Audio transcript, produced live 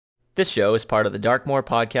This show is part of the Darkmoor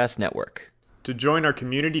Podcast Network. To join our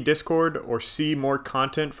community Discord or see more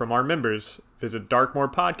content from our members, visit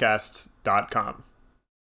darkmoorpodcasts.com.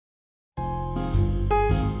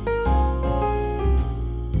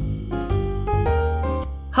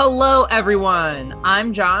 Hello, everyone.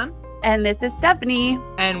 I'm John. And this is Stephanie.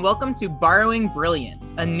 And welcome to Borrowing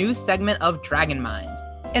Brilliance, a new segment of Dragon Mind.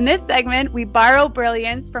 In this segment, we borrow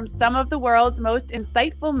brilliance from some of the world's most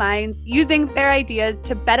insightful minds, using their ideas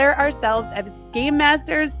to better ourselves as game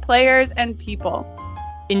masters, players, and people.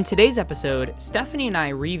 In today's episode, Stephanie and I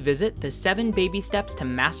revisit the 7 baby steps to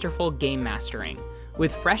masterful game mastering,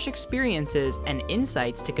 with fresh experiences and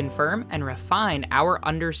insights to confirm and refine our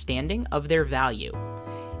understanding of their value.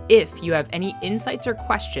 If you have any insights or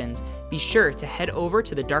questions, be sure to head over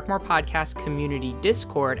to the Darkmoor Podcast community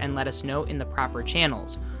Discord and let us know in the proper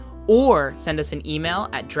channels, or send us an email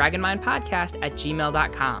at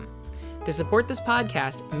dragonmindpodcast@gmail.com. To support this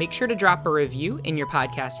podcast, make sure to drop a review in your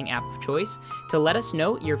podcasting app of choice to let us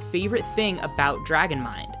know your favorite thing about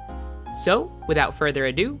Dragonmind. So, without further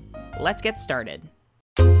ado, let's get started.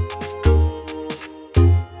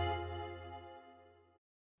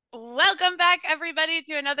 Welcome back, everybody,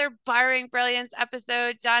 to another Borrowing Brilliance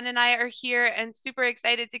episode. John and I are here and super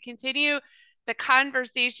excited to continue the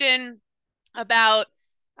conversation about,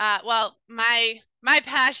 my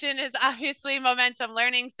passion is obviously momentum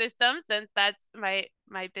learning systems, since that's my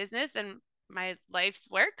business and my life's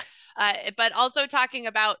work, but also talking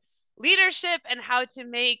about leadership and how to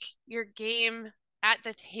make your game at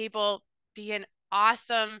the table be an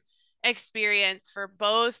awesome experience for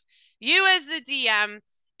both you as the DM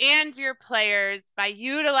and your players by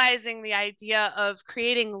utilizing the idea of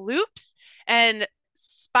creating loops and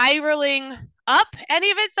spiraling up, and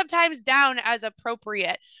even sometimes down as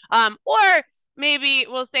appropriate. Or maybe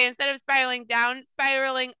we'll say, instead of spiraling down,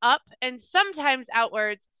 spiraling up, and sometimes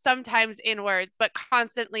outwards, sometimes inwards, but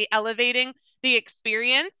constantly elevating the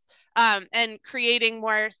experience and creating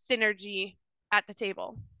more synergy at the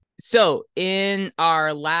table. So, in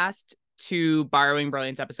our last 2 Borrowing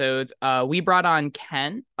Brilliance episodes, we brought on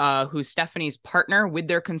Ken, who's Stephanie's partner with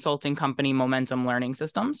their consulting company, Momentum Learning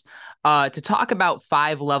Systems, to talk about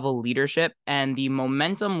 5-level leadership and the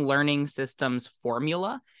Momentum Learning Systems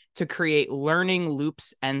formula to create learning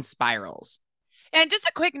loops and spirals. And just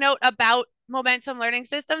a quick note about Momentum Learning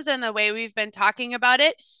Systems and the way we've been talking about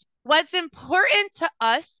it. What's important to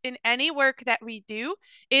us in any work that we do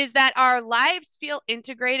is that our lives feel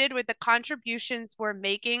integrated with the contributions we're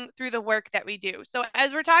making through the work that we do. So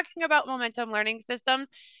as we're talking about momentum learning systems,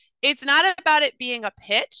 it's not about it being a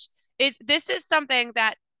pitch. This is something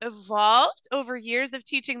that evolved over years of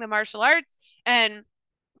teaching the martial arts and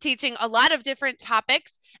teaching a lot of different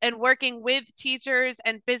topics and working with teachers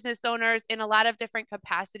and business owners in a lot of different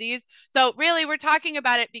capacities. So really, we're talking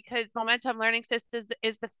about it because Momentum Learning Systems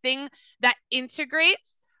is the thing that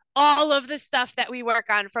integrates all of the stuff that we work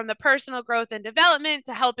on, from the personal growth and development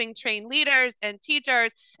to helping train leaders and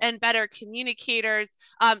teachers and better communicators.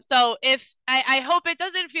 So I hope it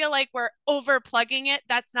doesn't feel like we're over plugging it.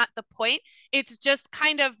 That's not the point. It's just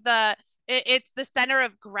kind of it's the center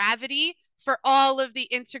of gravity for all of the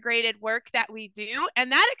integrated work that we do.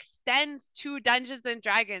 And that extends to Dungeons and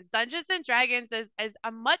Dragons. Dungeons and Dragons is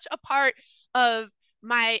a much a part of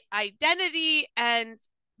my identity and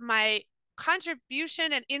my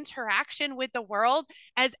contribution and interaction with the world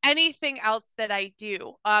as anything else that I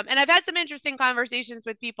do. And I've had some interesting conversations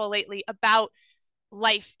with people lately about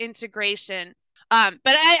life integration. But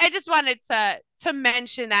I just wanted to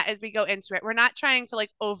mention that as we go into it. We're not trying to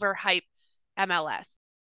overhype MLS.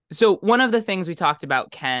 So one of the things we talked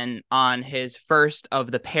about, Ken, on his first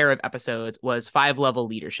of the pair of episodes was 5-level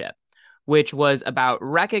leadership, which was about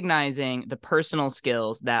recognizing the personal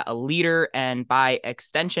skills that a leader, and by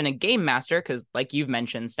extension, a game master, because like you've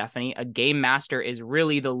mentioned, Stephanie, a game master is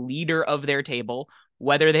really the leader of their table,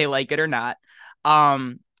 whether they like it or not.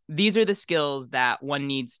 These are the skills that one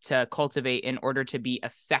needs to cultivate in order to be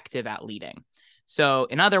effective at leading. So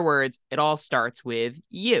in other words, it all starts with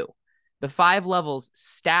you. The 5 levels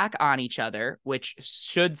stack on each other, which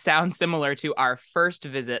should sound similar to our first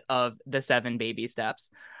visit of the 7 baby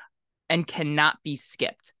steps, and cannot be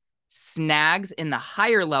skipped. Snags in the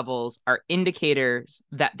higher levels are indicators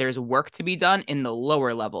that there's work to be done in the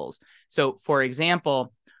lower levels. So, for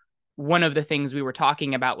example, one of the things we were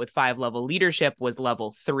talking about with 5-level leadership was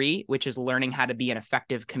level 3, which is learning how to be an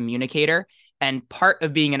effective communicator. And part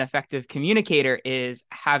of being an effective communicator is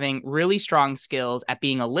having really strong skills at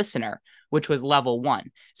being a listener, which was level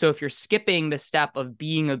 1. So if you're skipping the step of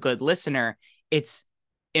being a good listener, it's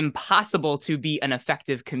impossible to be an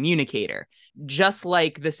effective communicator. Just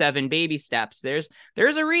like the 7 baby steps, there's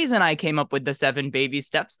a reason I came up with the 7 baby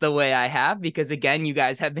steps the way I have, because again, you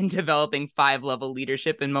guys have been developing 5-level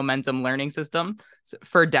leadership and momentum learning system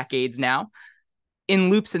for decades now. In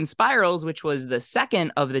Loops and Spirals, which was the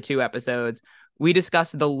second of the 2 episodes, we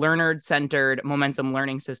discussed the learner-centered momentum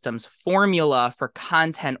learning systems formula for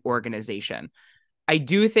content organization. I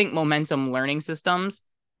do think momentum learning systems,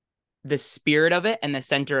 the spirit of it and the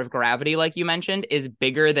center of gravity, like you mentioned, is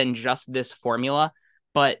bigger than just this formula.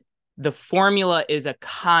 But the formula is a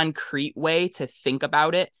concrete way to think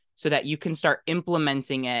about it so that you can start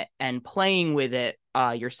implementing it and playing with it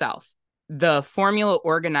yourself. The formula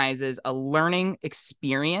organizes a learning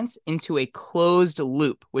experience into a closed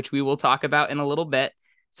loop, which we will talk about in a little bit,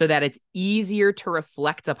 so that it's easier to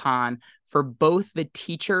reflect upon for both the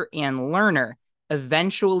teacher and learner,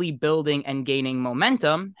 eventually building and gaining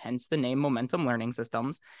momentum, hence the name Momentum Learning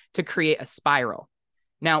Systems, to create a spiral.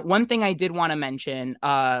 Now, one thing I did want to mention,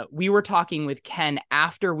 we were talking with Ken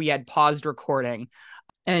after we had paused recording,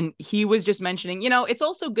 and he was just mentioning, it's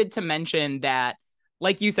also good to mention that,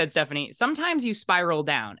 like you said, Stephanie, sometimes you spiral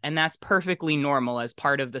down, and that's perfectly normal as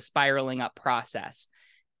part of the spiraling up process.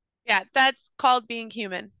 Yeah, that's called being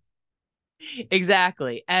human.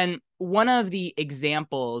 Exactly. And one of the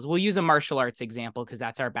examples, we'll use a martial arts example because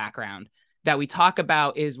that's our background, that we talk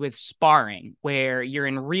about is with sparring, where you're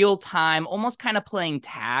in real time, almost kind of playing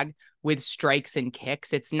tag with strikes and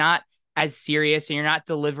kicks. It's not as serious, and you're not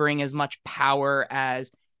delivering as much power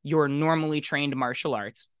as your normally trained martial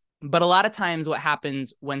arts. But a lot of times what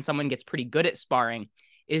happens when someone gets pretty good at sparring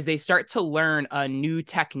is they start to learn a new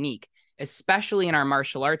technique. Especially in our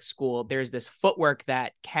martial arts school, there's this footwork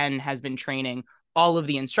that Ken has been training all of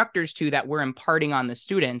the instructors to that we're imparting on the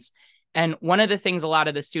students. And one of the things a lot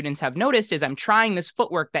of the students have noticed is I'm trying this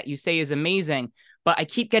footwork that you say is amazing, but I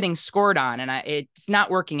keep getting scored on and it's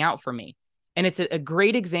not working out for me. And it's a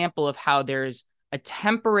great example of how there's a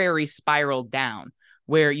temporary spiral down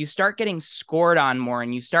where you start getting scored on more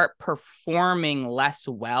and you start performing less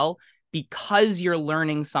well because you're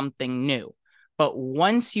learning something new. But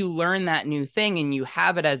once you learn that new thing and you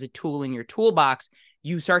have it as a tool in your toolbox,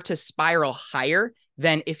 you start to spiral higher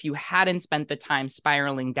than if you hadn't spent the time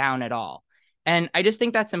spiraling down at all. And I just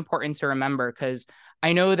think that's important to remember, because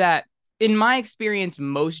I know that in my experience,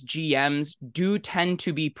 most GMs do tend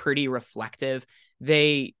to be pretty reflective.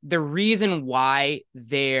 The reason why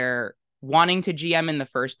they're wanting to GM in the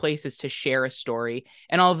first place is to share a story.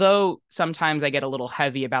 And although sometimes I get a little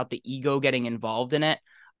heavy about the ego getting involved in it,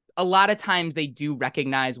 a lot of times they do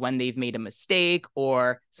recognize when they've made a mistake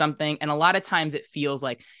or something. And a lot of times it feels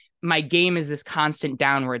like my game is this constant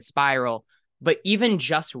downward spiral. But even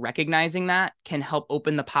just recognizing that can help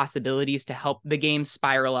open the possibilities to help the game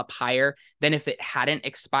spiral up higher than if it hadn't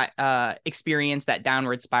experienced that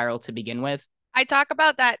downward spiral to begin with. I talk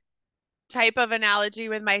about that type of analogy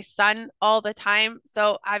with my son all the time.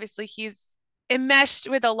 So obviously he's enmeshed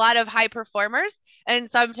with a lot of high performers, and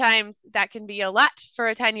sometimes that can be a lot for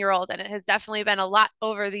a 10-year-old, and it has definitely been a lot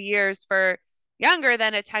over the years for younger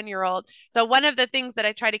than a 10-year-old. So one of the things that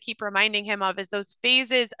I try to keep reminding him of is those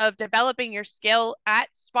phases of developing your skill at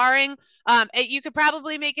sparring. You could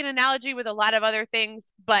probably make an analogy with a lot of other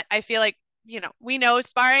things, but I feel like, we know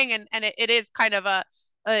sparring, and it is kind of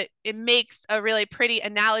it makes a really pretty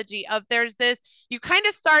analogy of there's this, you kind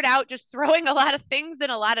of start out just throwing a lot of things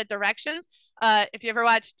in a lot of directions. If you ever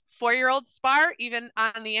watched 4-year-olds spar, even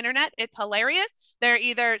on the internet, it's hilarious. They're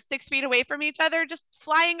either 6 feet away from each other, just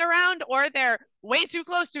flying around, or they're way too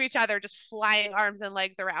close to each other, just flying arms and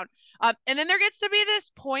legs around. And then there gets to be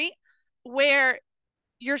this point where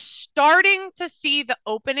you're starting to see the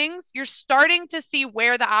openings, you're starting to see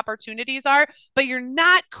where the opportunities are, but you're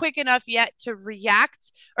not quick enough yet to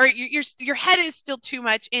react, or your head is still too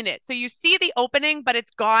much in it. So you see the opening, but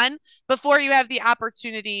it's gone before you have the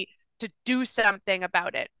opportunity to do something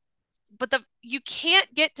about it. But you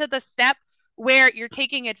can't get to the step where you're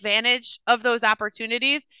taking advantage of those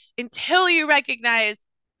opportunities until you recognize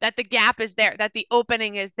that the gap is there, that the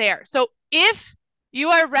opening is there. So if you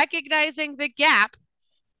are recognizing the gap,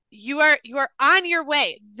 you are on your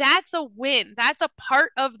way. That's a win. That's a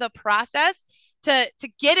part of the process to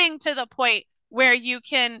getting to the point where you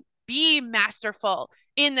can be masterful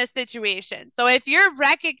in the situation. So if you're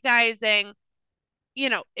recognizing,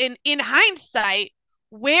 in hindsight,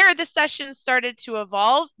 where the session started to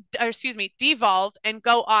devolve and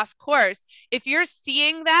go off course, if you're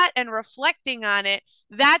seeing that and reflecting on it,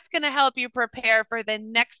 that's going to help you prepare for the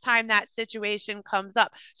next time that situation comes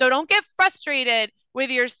up. So don't get frustrated with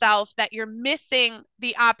yourself that you're missing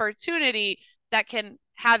the opportunity. that can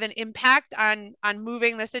have an impact on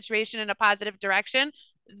moving the situation in a positive direction,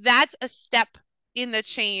 that's a step in the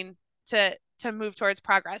chain to move towards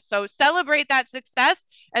progress. So celebrate that success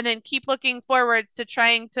and then keep looking forwards to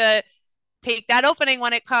trying to take that opening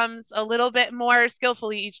when it comes a little bit more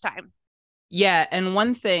skillfully each time. Yeah, and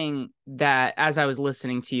one thing that as I was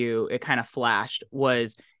listening to you, it kind of flashed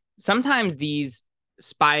was sometimes these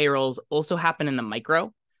spirals also happen in the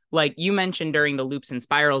micro. Like you mentioned during the loops and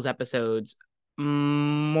spirals episodes,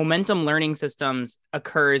 momentum learning systems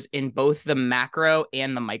occurs in both the macro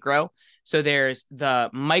and the micro. So there's the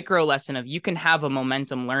micro lesson of you can have a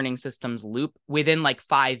momentum learning systems loop within like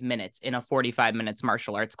 5 minutes in a 45 minutes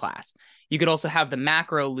martial arts class. You could also have the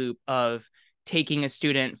macro loop of taking a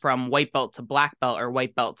student from white belt to black belt or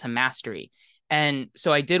white belt to mastery. And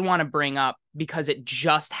so I did want to bring up, because it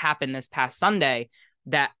just happened this past Sunday,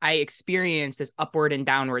 that I experienced this upward and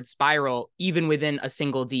downward spiral even within a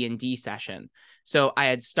single D&D session. So I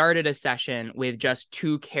had started a session with just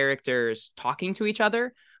two characters talking to each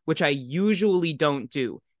other, which I usually don't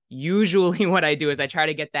do. Usually what I do is I try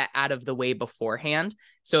to get that out of the way beforehand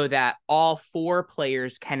so that all 4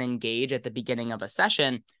 players can engage at the beginning of a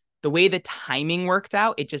session. The way the timing worked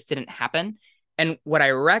out, it just didn't happen. And what I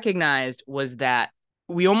recognized was that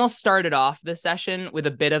we almost started off the session with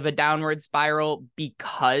a bit of a downward spiral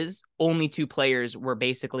because only 2 players were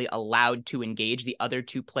basically allowed to engage. The other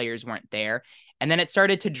 2 players weren't there. And then it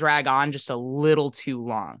started to drag on just a little too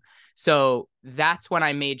long. So that's when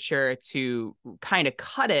I made sure to kind of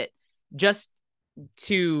cut it, just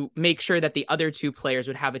to make sure that the other 2 players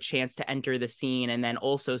would have a chance to enter the scene and then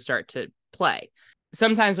also start to play.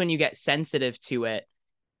 Sometimes when you get sensitive to it,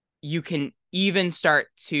 you can even start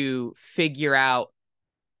to figure out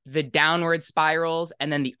the downward spirals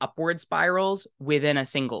and then the upward spirals within a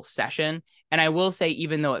single session. And I will say,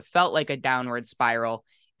 even though it felt like a downward spiral,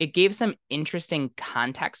 it gave some interesting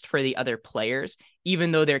context for the other players,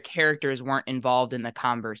 even though their characters weren't involved in the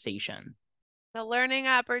conversation. The learning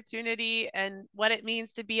opportunity and what it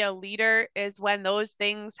means to be a leader is when those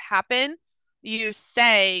things happen, you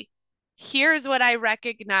say, here's what I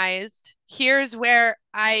recognized, here's where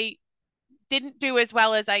I didn't do as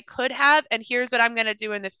well as I could have, and here's what I'm going to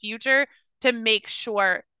do in the future to make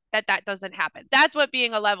sure that that doesn't happen. That's what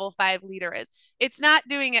being a level 5 leader is. It's not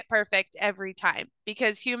doing it perfect every time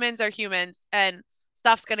because humans are humans and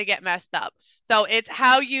stuff's going to get messed up. So it's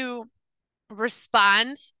how you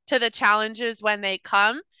respond to the challenges when they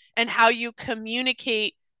come and how you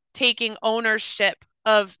communicate taking ownership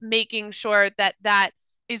of making sure that that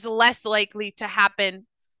is less likely to happen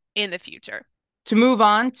in the future. To move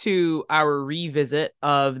on to our revisit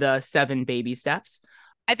of the 7 baby steps.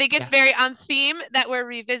 I think it's very on theme that we're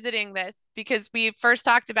revisiting this because we first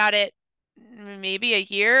talked about it maybe a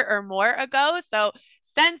year or more ago. So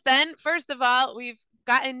since then, first of all, we've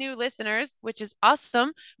gotten new listeners, which is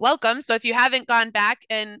awesome. Welcome. So if you haven't gone back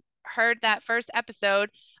and heard that first episode,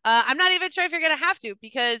 I'm not even sure if you're going to have to,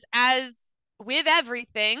 because as with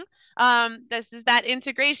everything, this is that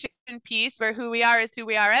integration piece where who we are is who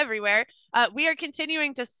we are everywhere. We are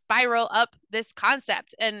continuing to spiral up this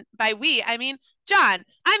concept. And by we, I mean John.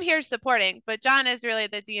 I'm here supporting, but John is really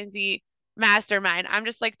the D&D mastermind. I'm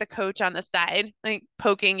just like the coach on the side, like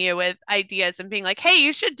poking you with ideas and being like, hey,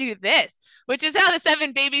 you should do this, which is how the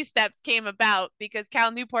 7 baby steps came about, because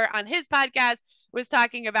Cal Newport on his podcast was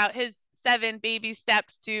talking about his 7 baby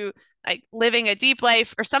steps to like living a deep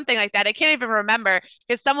life or something like that. I can't even remember,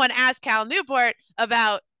 because someone asked Cal Newport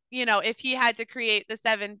about, you know, if he had to create the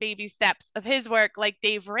 7 baby steps of his work, like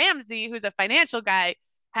Dave Ramsey, who's a financial guy,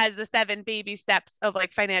 has the 7 baby steps of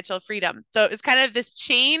like financial freedom. So it's kind of this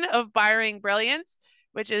chain of borrowing brilliance,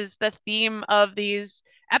 which is the theme of these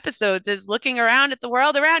episodes, is looking around at the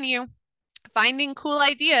world around you, finding cool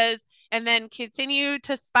ideas, and then continue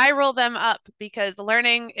to spiral them up, because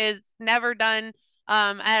learning is never done.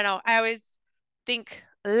 I don't know. I always think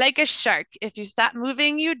like a shark. If you stop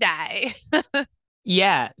moving, you die.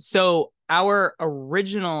 Yeah. So our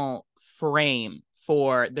original frame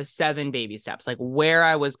for the 7 baby steps, like where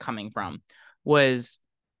I was coming from, was,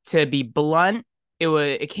 to be blunt,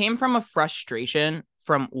 it came from a frustration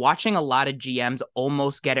from watching a lot of GMs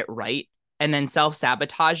almost get it right and then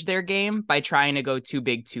self-sabotage their game by trying to go too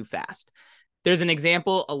big too fast. There's an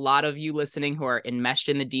example a lot of you listening who are enmeshed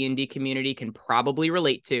in the D&D community can probably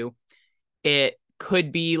relate to. It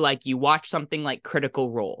could be like you watch something like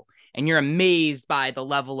Critical Role and you're amazed by the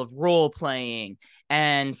level of role playing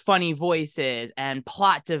and funny voices and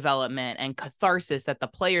plot development and catharsis that the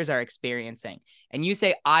players are experiencing. And you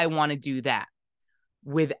say, I want to do that,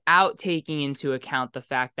 without taking into account the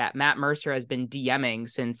fact that Matt Mercer has been DMing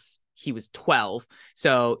since he was 12.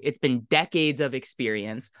 So it's been decades of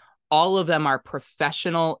experience. All of them are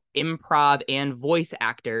professional improv and voice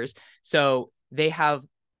actors. So they have,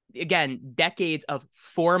 again, decades of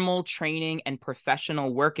formal training and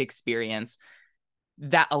professional work experience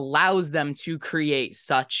that allows them to create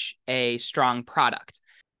such a strong product.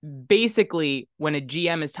 Basically, when a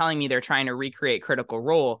GM is telling me they're trying to recreate Critical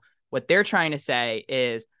Role, what they're trying to say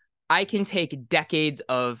is, I can take decades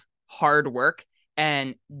of hard work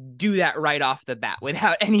and do that right off the bat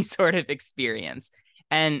without any sort of experience.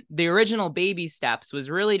 And the original Baby Steps was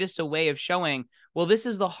really just a way of showing, well, this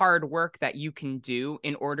is the hard work that you can do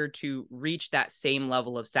in order to reach that same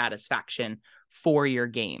level of satisfaction for your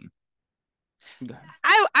game.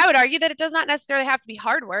 I would argue that it does not necessarily have to be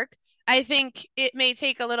hard work. I think it may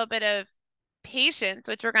take a little bit of patience,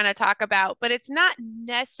 which we're going to talk about, but it's not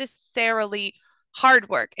necessarily hard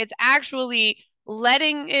work. It's actually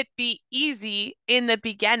letting it be easy in the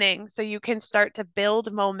beginning so you can start to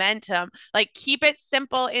build momentum. Like keep it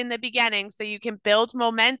simple in the beginning so you can build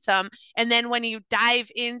momentum. And then when you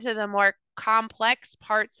dive into the more complex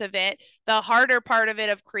parts of it, the harder part of it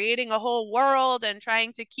of creating a whole world and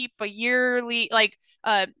trying to keep a yearly, like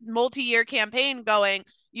a multi-year campaign going,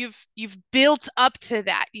 you've built up to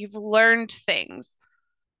that. You've learned things.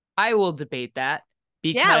 I will debate that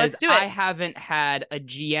Yeah, because let's do I it. haven't had a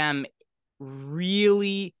GM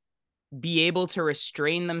really be able to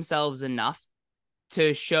restrain themselves enough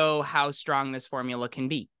to show how strong this formula can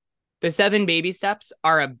be. The 7 baby steps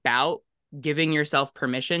are about giving yourself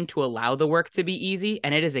permission to allow the work to be easy,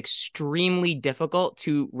 and it is extremely difficult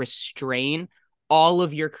to restrain all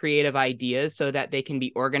of your creative ideas so that they can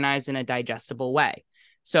be organized in a digestible way.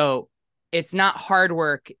 So it's not hard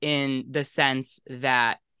work in the sense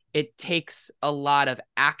that it takes a lot of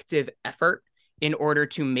active effort in order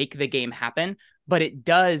to make the game happen, but it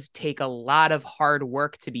does take a lot of hard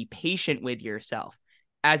work to be patient with yourself,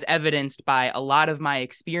 as evidenced by a lot of my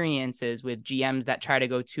experiences with GMs that try to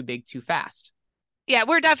go too big too fast. Yeah,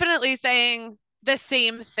 we're definitely saying the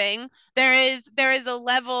same thing. There is a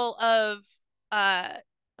level of uh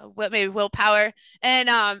what maybe willpower and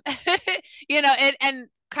and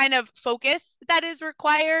kind of focus that is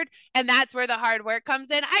required, and that's where the hard work comes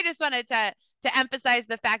in. I just wanted to emphasize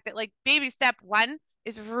the fact that like baby step 1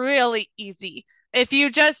 is really easy. If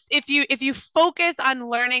you focus on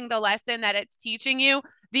learning the lesson that it's teaching you,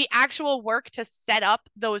 the actual work to set up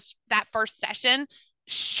that first session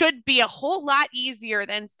should be a whole lot easier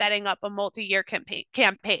than setting up a multi-year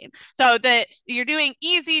campaign. So that you're doing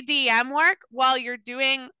easy DM work while you're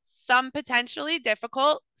doing some potentially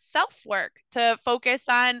difficult self work to focus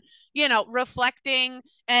on, reflecting,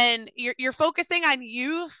 and you're focusing on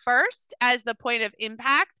you first as the point of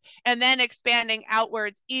impact, and then expanding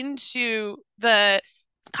outwards into the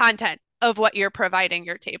content of what you're providing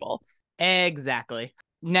your table. Exactly.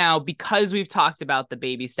 Now, because we've talked about the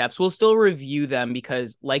baby steps, we'll still review them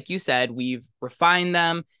because, like you said, we've refined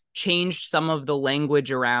them, changed some of the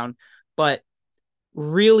language around. But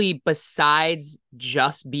really, besides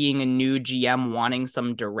just being a new GM wanting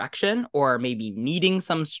some direction or maybe needing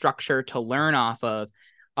some structure to learn off of,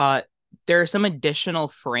 there are some additional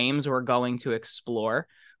frames we're going to explore,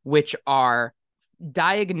 which are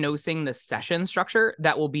diagnosing the session structure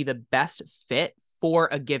that will be the best fit for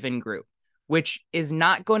a given group, which is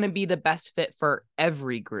not going to be the best fit for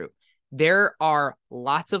every group. There are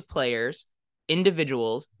lots of players,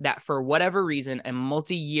 individuals, that for whatever reason, a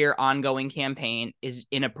multi-year ongoing campaign is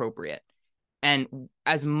inappropriate. And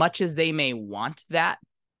as much as they may want that,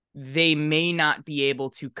 they may not be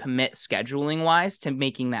able to commit scheduling wise to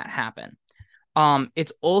making that happen.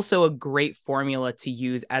 It's also a great formula to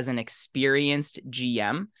use as an experienced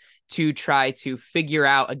GM to try to figure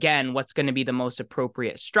out, again, what's going to be the most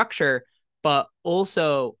appropriate structure, but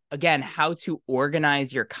also, again, how to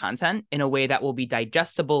organize your content in a way that will be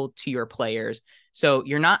digestible to your players. So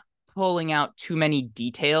you're not pulling out too many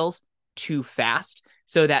details too fast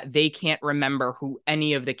so that they can't remember who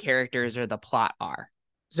any of the characters or the plot are.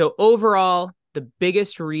 So overall, the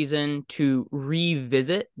biggest reason to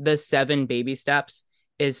revisit the 7 baby steps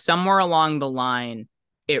is somewhere along the line,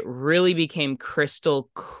 it really became crystal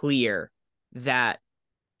clear that,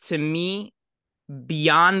 to me,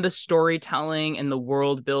 beyond the storytelling and the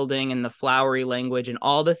world building and the flowery language and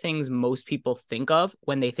all the things most people think of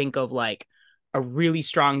when they think of like a really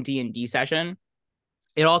strong D&D session,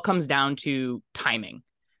 it all comes down to timing.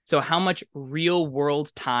 So how much real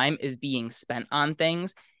world time is being spent on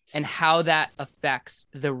things and how that affects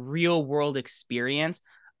the real world experience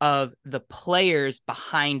of the players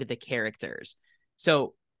behind the characters.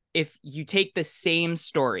 So if you take the same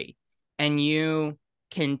story and you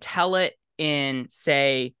can tell it in,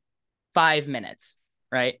 say, 5 minutes,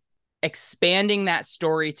 right? Expanding that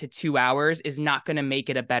story to 2 hours is not going to make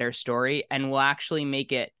it a better story and will actually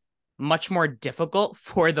make it much more difficult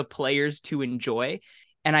for the players to enjoy.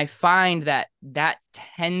 And I find that that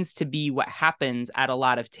tends to be what happens at a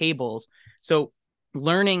lot of tables. So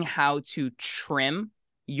learning how to trim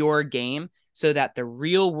your game so that the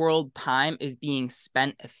real world time is being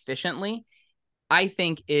spent efficiently, I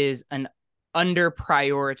think is an under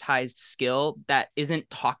prioritized skill that isn't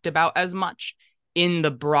talked about as much in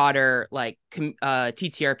the broader like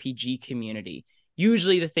TTRPG community.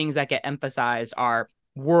 Usually the things that get emphasized are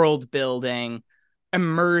world building,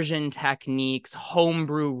 immersion techniques,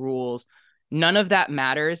 homebrew rules. None of that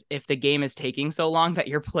matters if the game is taking so long that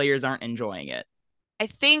your players aren't enjoying it. I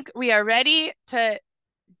think we are ready to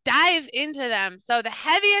dive into them. So the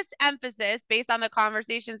heaviest emphasis based on the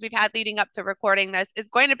conversations we've had leading up to recording this is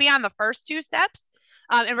going to be on the first two steps.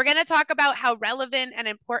 And we're going to talk about how relevant and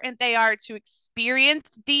important they are to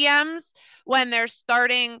experienced DMs when they're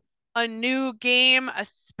starting a new game,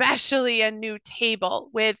 especially a new table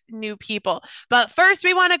with new people. But first,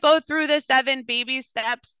 we want to go through the 7 baby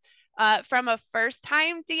steps from a first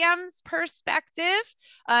time DM's perspective.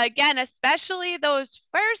 Again, especially those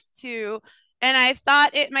first two. And I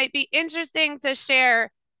thought it might be interesting to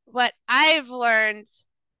share what I've learned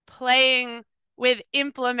playing with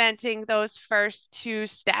implementing those first two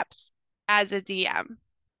steps as a DM.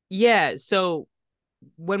 Yeah. So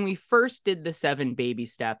when we first did the 7 baby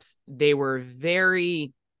steps, they were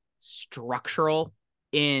very structural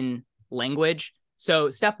in language. So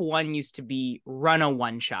step 1 used to be run a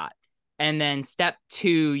one shot. And then step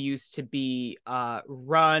 2 used to be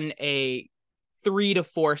run a 3 to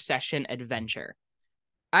 4 session adventure.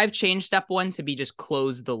 I've changed step 1 to be just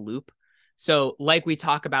close the loop. So like we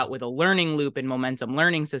talk about with a learning loop in momentum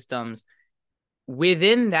learning systems,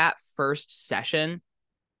 within that first session,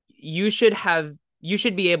 you should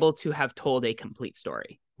be able to have told a complete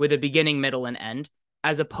story with a beginning, middle, and end,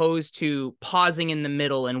 as opposed to pausing in the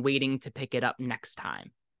middle and waiting to pick it up next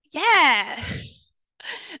time. Yeah.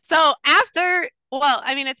 So after, well,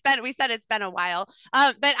 I mean, we said it's been a while,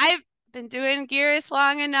 but I've been doing Gears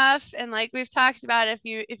long enough. And like we've talked about, if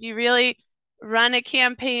you really run a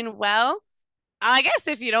campaign well, I guess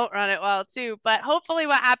if you don't run it well too, but hopefully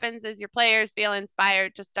what happens is your players feel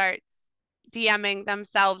inspired to start DMing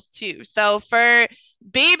themselves too. So for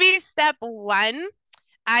baby step 1,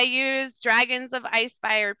 I used Dragons of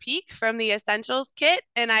Icefire Peak from the Essentials kit,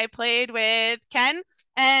 and I played with Ken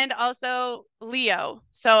and also Leo.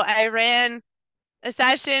 So I ran a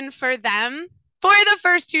session for them for the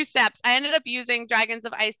first 2 steps. I ended up using Dragons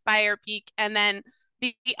of Icefire Peak, and then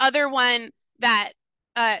the other one that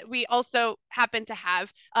we also happened to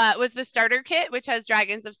have was the starter kit, which has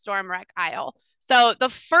Dragons of Stormwreck Isle. So the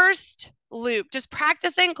first loop, just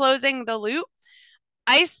practicing closing the loop,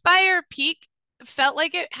 Icefire Peak felt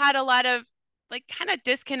like it had a lot of like kind of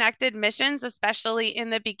disconnected missions, especially in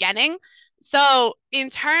the beginning. So in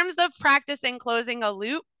terms of practicing closing a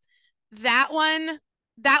loop, that one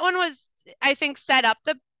was, I think, set up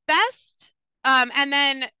the best. And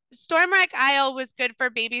then Stormwreck Isle was good for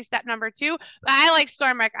baby step number 2. But I like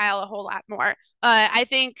Stormwreck Isle a whole lot more. I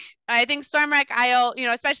think Stormwreck Isle,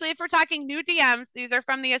 especially if we're talking new DMs, these are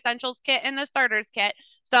from the Essentials kit and the Starters kit.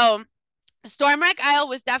 So Stormwreck Isle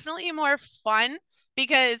was definitely more fun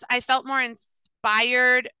because I felt more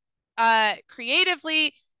inspired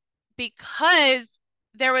creatively because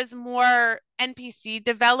there was more NPC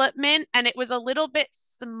development and it was a little bit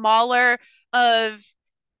smaller of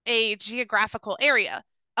a geographical area,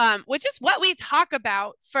 which is what we talk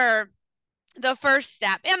about for the first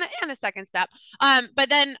step and the second step. But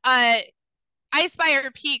then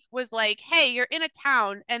Icefire Peak was like, hey, you're in a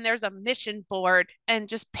town and there's a mission board and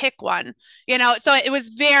just pick one, So it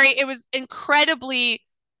was incredibly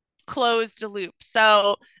closed loop.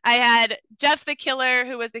 So I had Jeff the Killer,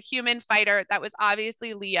 who was a human fighter. That was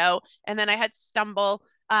obviously Leo. And then I had Stumble,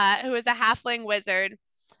 who was a halfling wizard.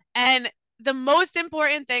 And the most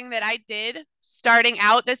important thing that I did starting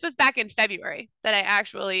out, this was back in February that I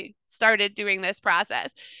actually started doing this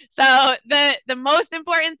process. So the most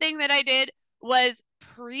important thing that I did was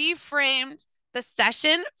pre-framed the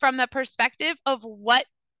session from the perspective of what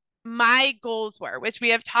my goals were, which we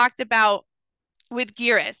have talked about with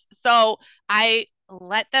Geras. So I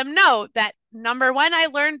let them know that number 1, I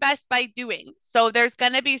learn best by doing. So there's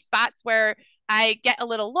going to be spots where I get a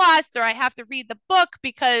little lost or I have to read the book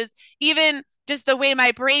because even just the way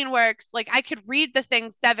my brain works, like I could read the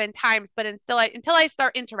thing 7 times, but until I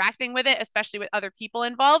start interacting with it, especially with other people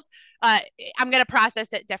involved, I'm going to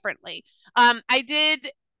process it differently. I did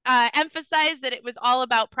emphasize that it was all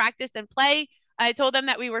about practice and play. I told them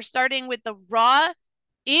that we were starting with the raw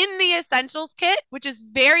in the essentials kit, which is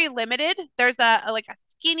very limited. There's a like a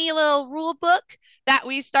skinny little rule book that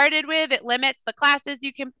we started with. It limits the classes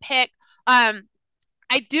you can pick.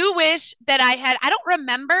 I do wish that I don't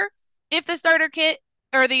remember if the starter kit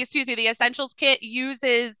or the essentials kit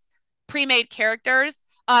uses pre-made characters.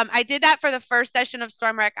 I did that for the first session of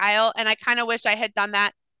Stormwreck Isle, and I kind of wish I had done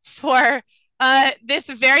that for this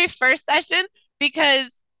very first session,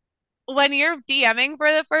 because when you're DMing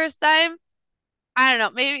for the first time, I don't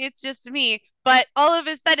know, maybe it's just me, but all of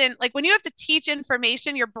a sudden, like when you have to teach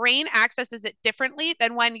information, your brain accesses it differently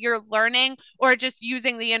than when you're learning or just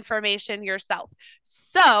using the information yourself.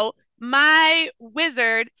 So my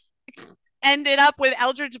wizard ended up with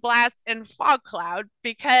Eldritch Blast and Fog Cloud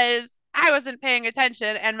because I wasn't paying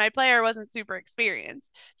attention and my player wasn't super experienced.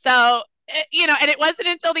 So, and it wasn't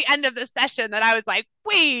until the end of the session that I was like,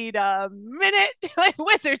 wait a minute, like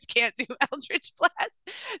wizards can't do Eldritch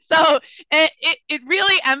Blast. So it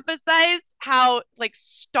really emphasized how like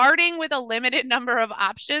starting with a limited number of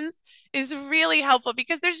options is really helpful,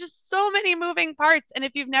 because there's just so many moving parts. And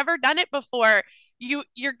if you've never done it before,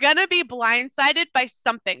 you're gonna be blindsided by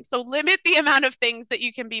something. So limit the amount of things that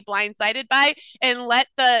you can be blindsided by and let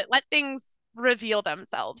things reveal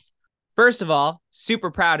themselves. First of all,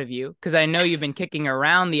 super proud of you, because I know you've been kicking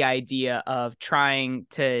around the idea of trying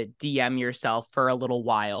to DM yourself for a little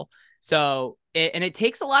while. So, it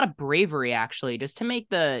takes a lot of bravery, actually, just to make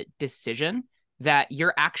the decision that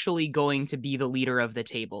you're actually going to be the leader of the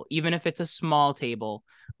table, even if it's a small table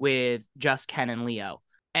with just Ken and Leo.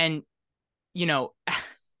 And,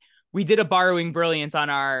 we did a borrowing brilliance on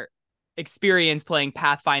our experience playing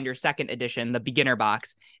Pathfinder 2nd edition, the beginner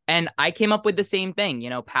box. And I came up with the same thing.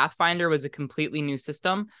 Pathfinder was a completely new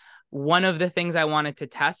system. One of the things I wanted to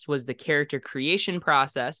test was the character creation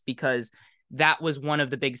process, because that was one of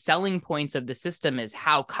the big selling points of the system, is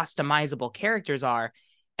how customizable characters are.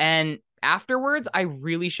 And afterwards, I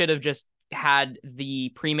really should have just had the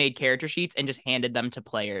pre-made character sheets and just handed them to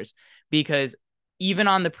players, because even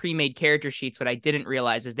on the pre-made character sheets, what I didn't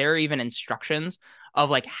realize is there are even instructions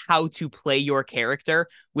of like how to play your character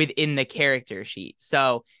within the character sheet.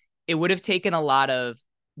 So it would have taken a lot of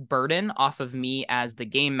burden off of me as the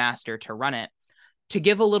game master to run it. To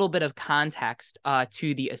give a little bit of context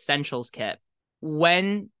to the Essentials kit,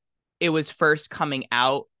 when it was first coming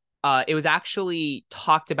out, it was actually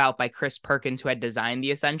talked about by Chris Perkins, who had designed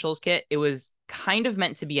the Essentials kit. It was kind of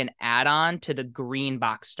meant to be an add-on to the green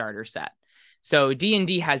box starter set. So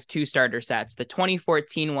D&D has 2 starter sets, the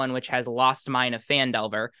 2014 one, which has Lost Mine of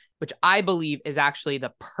Phandelver, which I believe is actually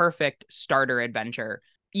the perfect starter adventure,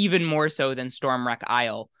 even more so than Stormwreck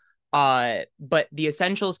Isle. But the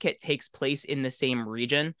Essentials kit takes place in the same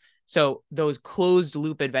region. So those closed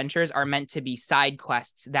loop adventures are meant to be side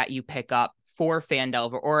quests that you pick up for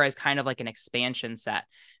Phandelver, or as kind of like an expansion set.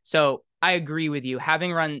 So I agree with you.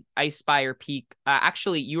 Having run Icespire Peak,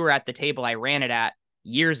 actually, you were at the table I ran it at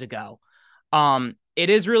years ago. It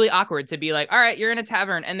is really awkward to be like, all right, you're in a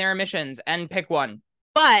tavern and there are missions and pick one.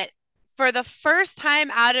 But for the first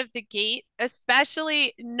time out of the gate,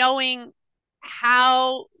 especially knowing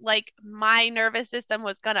how like my nervous system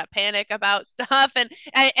was gonna panic about stuff, and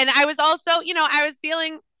I was also, I was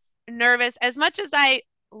feeling nervous. As much as I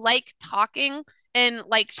like talking and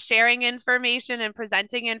like sharing information and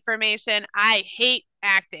presenting information, I hate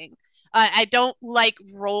acting. I don't like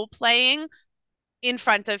role playing in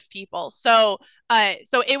front of people. So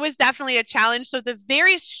it was definitely a challenge. So the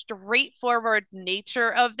very straightforward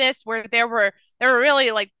nature of this, where there were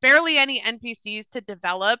really like barely any NPCs to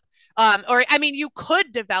develop. Or I mean, you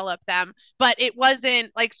could develop them, but it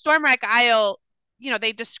wasn't like Stormwreck Isle.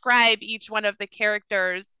 They describe each one of the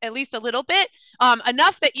characters at least a little bit,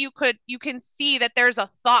 enough that you can see that there's a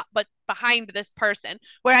thought but behind this person,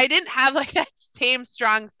 where I didn't have like that same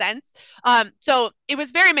strong sense. So it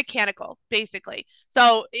was very mechanical, basically.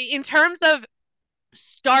 So in terms of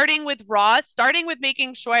starting with raw, starting with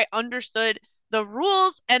making sure I understood the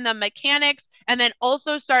rules and the mechanics, and then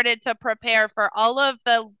also started to prepare for all of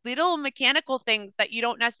the little mechanical things that you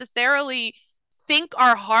don't necessarily think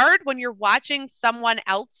are hard when you're watching someone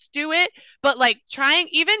else do it, but like trying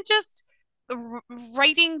even just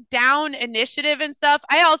writing down initiative and stuff.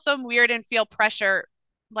 I also am weird and feel pressure,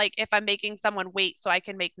 like if I'm making someone wait so I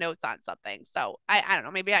can make notes on something. So I don't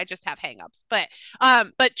know, maybe I just have hangups,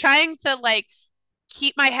 but trying to like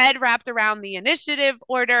keep my head wrapped around the initiative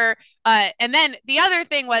order. And then the other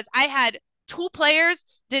thing was I had 2 players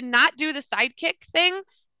did not do the sidekick thing,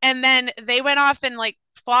 and then they went off and like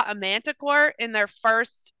fought a manticore in their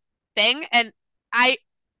first thing, and I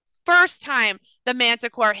first time the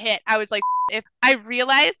manticore hit, I was like, if I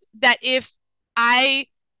realized that if I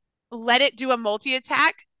let it do a multi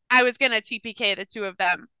attack, I was going to TPK the two of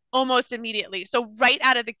them almost immediately. So right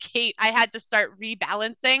out of the gate, I had to start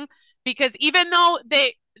rebalancing because even though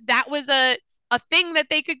that was a thing that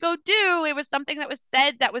they could go do, it was something that was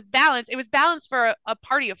said that was balanced. It was balanced for a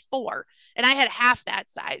party of 4, and I had half that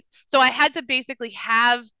size. So I had to basically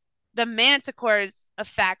have the Manticore's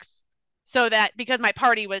effects so that because my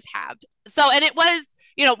party was halved. So and it was,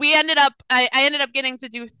 we ended up I ended up getting to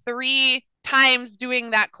do 3 times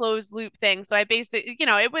doing that closed loop thing. So I basically,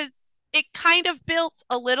 it kind of built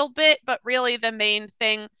a little bit, but really the main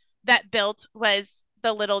thing that built was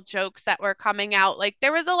the little jokes that were coming out. Like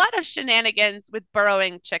there was a lot of shenanigans with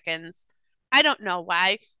burrowing chickens. I don't know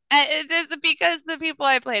why. It's because the people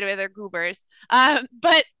I played with are goobers.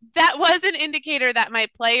 But that was an indicator that my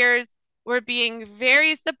players were being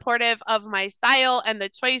very supportive of my style and the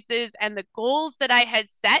choices and the goals that I had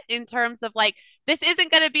set in terms of like, this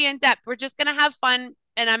isn't going to be in depth. We're just going to have fun.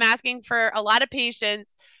 And I'm asking for a lot of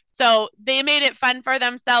patience. So they made it fun for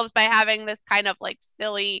themselves by having this kind of like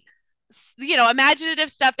silly,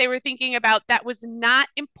 imaginative stuff they were thinking about that was not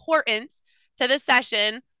important to the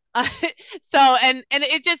session. Uh, so and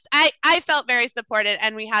it just I felt very supported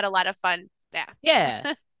and we had a lot of fun. Yeah.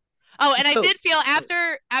 Yeah. Oh, and I So did feel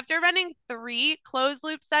after running 3 closed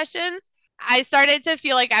loop sessions, I started to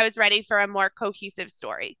feel like I was ready for a more cohesive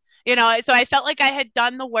story. So I felt like I had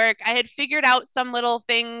done the work. I had figured out some little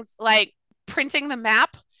things like printing the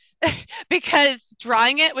map because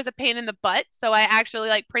drawing it was a pain in the butt. So I actually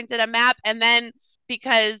like printed a map and then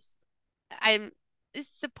because I'm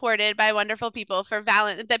supported by wonderful people for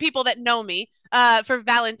the people that know me. For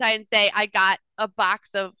Valentine's Day, I got a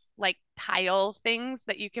box of like tile things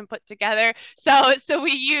that you can put together. So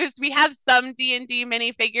we have some D&D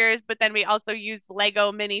minifigures, but then we also use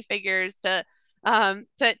Lego minifigures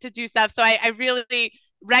to do stuff. So I really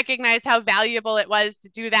recognized how valuable it was to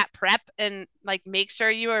do that prep and like make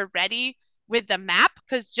sure you are ready with the map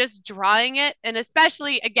because just drawing it and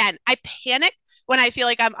especially again, I panic when I feel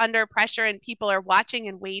like I'm under pressure and people are watching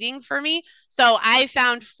and waiting for me. So I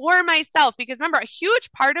found for myself, because remember, a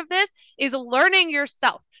huge part of this is learning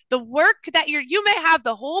yourself. The work that you may have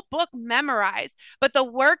the whole book memorized, but the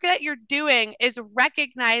work that you're doing is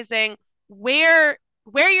recognizing where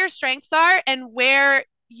your strengths are and where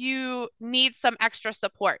you need some extra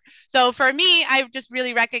support. So for me, I just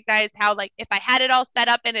really recognized how like if I had it all set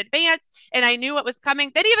up in advance and I knew what was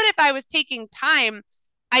coming, then even if I was taking time,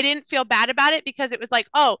 I didn't feel bad about it because it was like,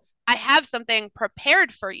 oh, I have something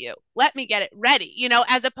prepared for you. Let me get it ready,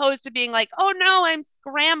 as opposed to being like, oh no, I'm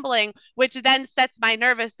scrambling, which then sets my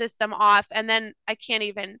nervous system off and then I can't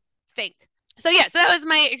even think. So yeah, so that was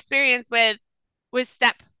my experience with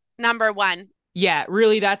step number 1. yeah,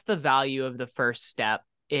 really that's the value of the first step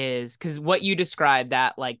is because what you described,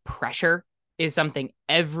 that like pressure is something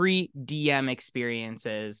every DM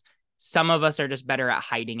experiences. Some of us are just better at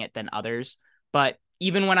hiding it than others. But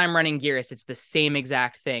even when I'm running Geras, it's the same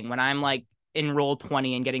exact thing. When I'm like in roll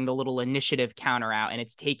 20 and getting the little initiative counter out and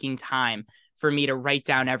it's taking time for me to write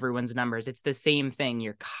down everyone's numbers, it's the same thing.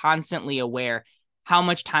 You're constantly aware, how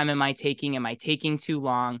much time am I taking? Am I taking too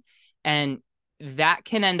long? And that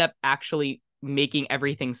can end up actually making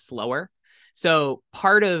everything slower. So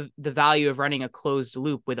part of the value of running a closed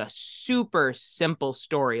loop with a super simple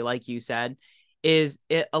story, like you said, is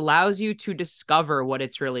it allows you to discover what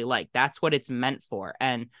it's really like. That's what it's meant for.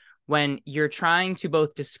 And when you're trying to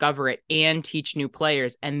both discover it and teach new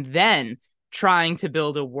players and then trying to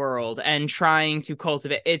build a world and trying to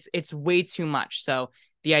cultivate, it's way too much. So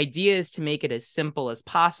the idea is to make it as simple as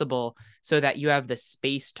possible so that you have the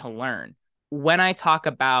space to learn. When I talk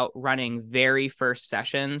about running very first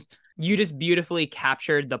sessions, you just beautifully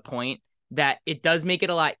captured the point that it does make it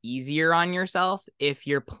a lot easier on yourself if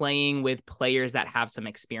you're playing with players that have some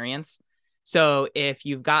experience. So if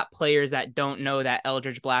you've got players that don't know that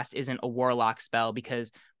Eldritch Blast isn't a warlock spell,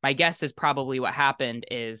 because my guess is probably what happened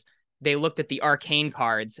is they looked at the arcane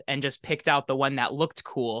cards and just picked out the one that looked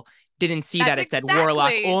cool, didn't see That's that it said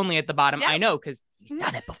warlock exactly. only at the bottom. Yep. I know because he's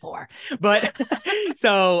done it before. But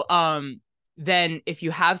so then if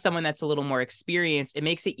you have someone that's a little more experienced, it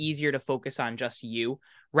makes it easier to focus on just you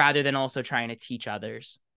rather than also trying to teach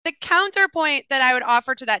others. The counterpoint that I would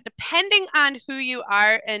offer to that, depending on who you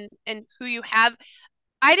are and who you have,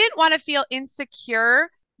 I didn't want to feel insecure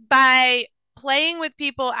by playing with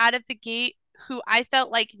people out of the gate who I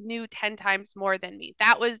felt like knew 10 times more than me.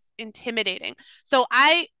 That was intimidating. So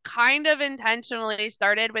I kind of intentionally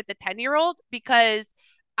started with the 10-year-old because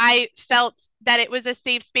I felt that it was a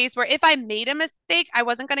safe space where if I made a mistake, I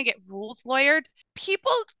wasn't going to get rules lawyered.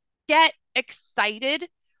 People get excited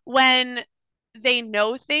when they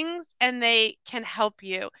know things and they can help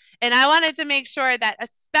you. And I wanted to make sure that,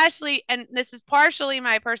 especially, and this is partially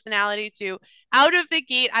my personality too, out of the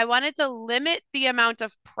gate, I wanted to limit the amount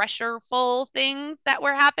of pressureful things that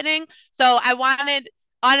were happening. So I wanted,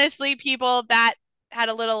 honestly, people that had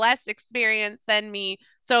a little less experience than me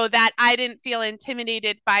so that I didn't feel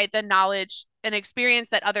intimidated by the knowledge and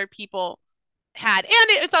experience that other people had. And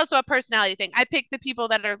it's also a personality thing. I picked the people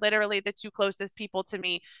that are literally the two closest people to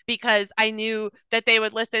me because I knew that they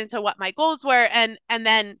would listen to what my goals were and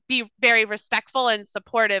then be very respectful and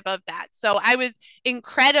supportive of that. So I was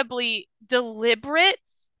incredibly deliberate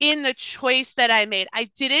in the choice that I made. I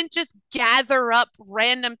didn't just gather up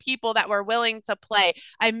random people that were willing to play.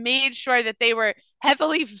 I made sure that they were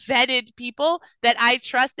heavily vetted people that I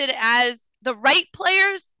trusted as the right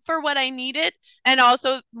players for what I needed, and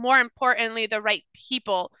also, more importantly, the right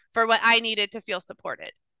people for what I needed to feel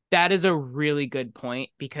supported. That is a really good point,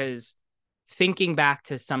 because thinking back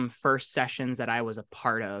to some first sessions that I was a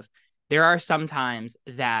part of, there are some times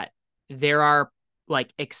that there are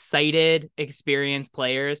like excited, experienced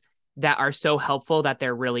players that are so helpful that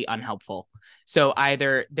they're really unhelpful. So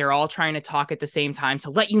either they're all trying to talk at the same time to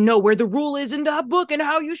let you know where the rule is in the book and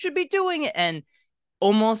how you should be doing it. And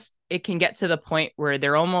almost it can get to the point where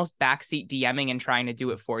they're almost backseat DMing and trying to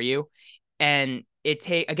do it for you. And it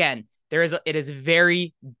is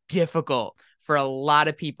very difficult for a lot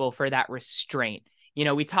of people for that restraint. You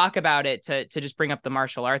know, we talk about it to just bring up the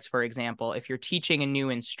martial arts, for example. If you're teaching a new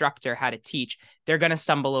instructor how to teach, they're going to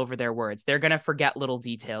stumble over their words. They're going to forget little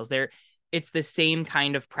details. It's the same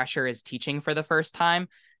kind of pressure as teaching for the first time.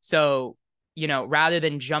 So, you know, rather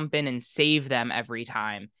than jump in and save them every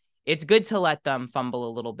time, it's good to let them fumble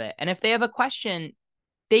a little bit. And if they have a question,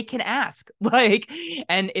 they can ask.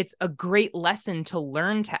 And it's a great lesson to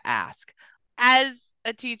learn to ask. As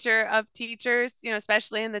a teacher of teachers,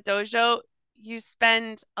 especially in the dojo, you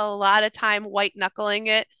spend a lot of time white knuckling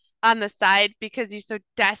it on the side because you so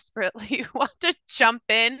desperately want to jump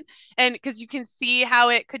in, and because you can see how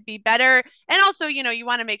it could be better. And also, you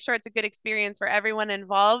want to make sure it's a good experience for everyone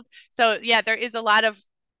involved. So yeah, there is a lot of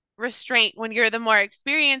restraint when you're the more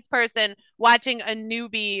experienced person watching a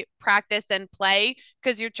newbie practice and play,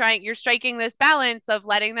 because you're striking this balance of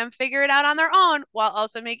letting them figure it out on their own while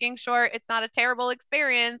also making sure it's not a terrible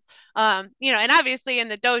experience. And obviously in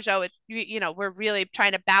the dojo, we're really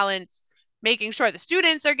trying to balance making sure the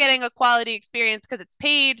students are getting a quality experience because it's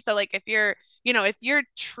paid. So like if you're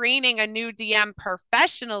training a new DM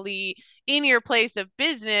professionally in your place of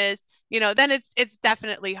business, then it's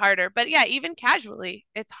definitely harder. But yeah, even casually,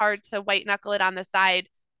 it's hard to white knuckle it on the side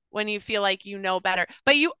when you feel like you know better.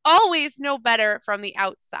 But you always know better from the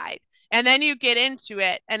outside. And then you get into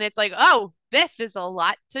it and it's like, oh, this is a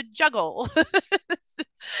lot to juggle.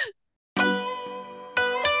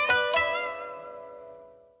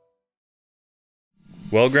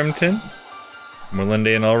 Well, Grimton,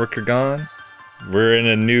 Melinde and Ulrich are gone. We're in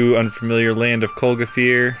a new, unfamiliar land of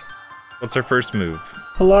Kolgafir. What's our first move?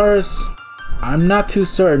 Polaris, I'm not too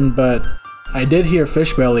certain, but I did hear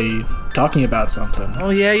Fishbelly talking about something. Oh,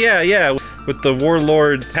 yeah. With the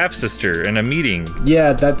Warlord's half-sister in a meeting.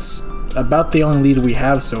 Yeah, that's about the only lead we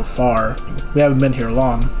have so far. We haven't been here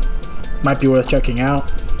long. Might be worth checking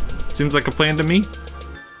out. Seems like a plan to me.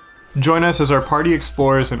 Join us as our party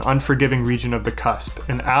explores an unforgiving region of the Cusp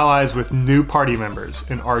and allies with new party members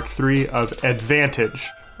in Arc 3 of Advantage,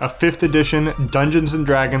 a 5th edition Dungeons &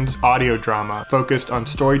 Dragons audio drama focused on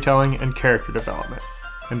storytelling and character development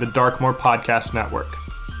in the Darkmoor Podcast Network.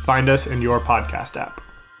 Find us in your podcast app.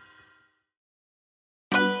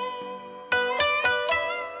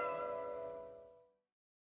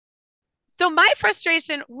 So my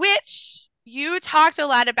frustration, which you talked a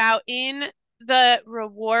lot about in the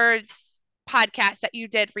rewards podcast that you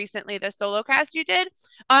did recently, the solo cast you did,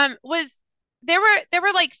 was there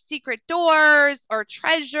were like secret doors or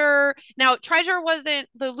treasure. Now,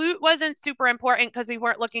 the loot wasn't super important because we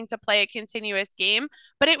weren't looking to play a continuous game,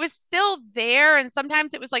 but it was still there. And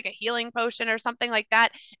sometimes it was like a healing potion or something like that.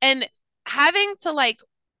 And having to like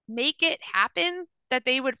make it happen that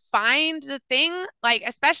they would find the thing, like,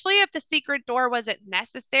 especially if the secret door wasn't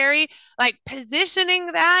necessary, like positioning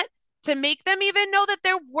that to make them even know that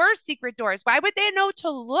there were secret doors. Why would they know to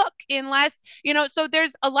look unless, so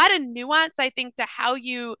there's a lot of nuance, I think, to how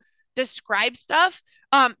you describe stuff.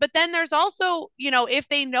 But then there's also, if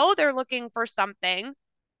they know they're looking for something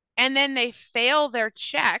and then they fail their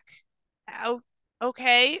check, oh,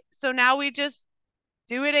 okay, so now we just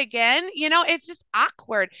do it again. It's just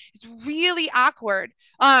awkward. It's really awkward.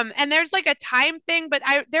 And there's like a time thing, but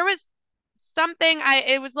there was something,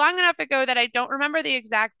 it was long enough ago that I don't remember the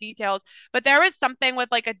exact details, but there was something with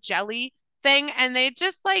like a jelly thing, and they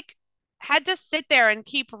just like had to sit there and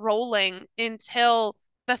keep rolling until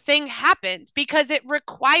the thing happened because it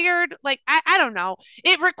required like I don't know,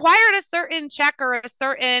 it required a certain check or a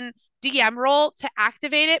certain DM roll to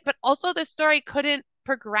activate it, but also the story couldn't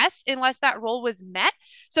progress unless that roll was met.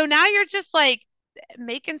 So now you're just like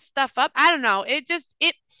making stuff up. I don't know.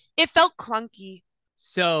 It felt clunky.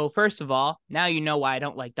 So, first of all, now you know why I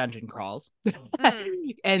don't like dungeon crawls.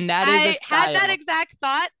 Mm. And that is a I had that style. exact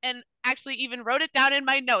thought and actually even wrote it down in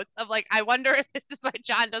my notes of like, I wonder if this is why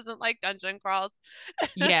John doesn't like dungeon crawls.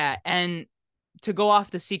 Yeah, and to go off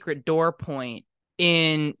the secret door point,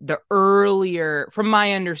 in the earlier, from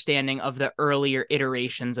my understanding of the earlier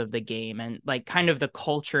iterations of the game and like kind of the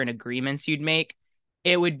culture and agreements you'd make,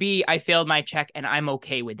 it would be I failed my check and I'm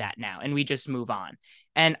okay with that now and we just move on.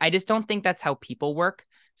 And I just don't think that's how people work.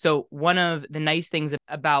 So one of the nice things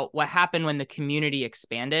about what happened when the community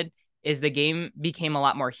expanded is the game became a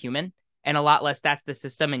lot more human and a lot less that's the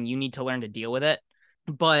system and you need to learn to deal with it.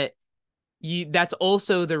 But that's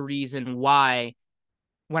also the reason why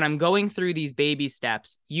when I'm going through these baby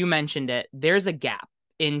steps, you mentioned it, there's a gap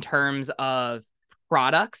in terms of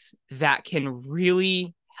products that can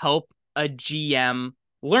really help a GM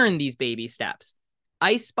learn these baby steps.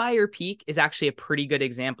 Ice Spire Peak is actually a pretty good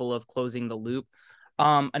example of closing the loop.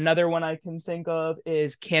 Another one I can think of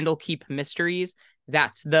is Candlekeep Mysteries.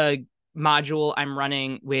 That's the module I'm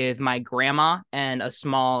running with my grandma and a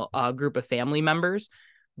small group of family members.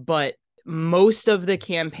 But most of the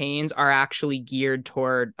campaigns are actually geared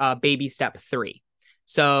toward baby step 3.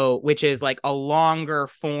 So, which is like a longer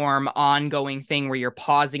form ongoing thing where you're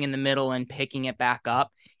pausing in the middle and picking it back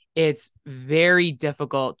up. It's very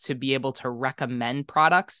difficult to be able to recommend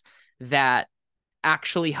products that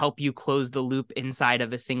actually help you close the loop inside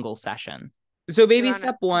of a single session. So baby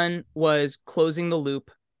step 1 was closing the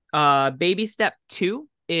loop. Baby step 2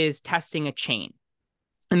 is testing a chain.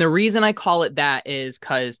 And the reason I call it that is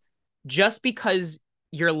just because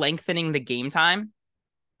you're lengthening the game time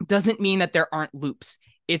doesn't mean that there aren't loops.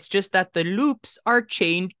 It's just that the loops are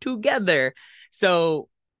chained together. So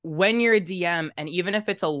when you're a DM, and even if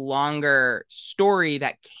it's a longer story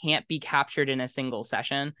that can't be captured in a single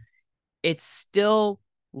session, it's still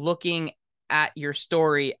looking at your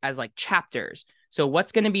story as like chapters. So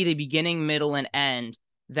what's going to be the beginning, middle, and end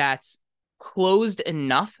that's closed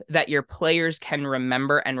enough that your players can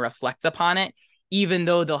remember and reflect upon it, even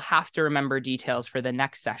though they'll have to remember details for the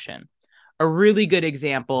next session. A really good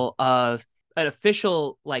example of an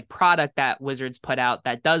official like product that Wizards put out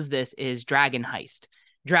that does this is Dragon Heist.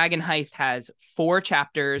 Dragon Heist has 4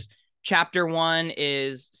 chapters. Chapter 1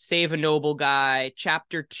 is save a noble guy.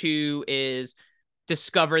 Chapter 2 is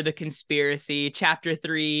discover the conspiracy. Chapter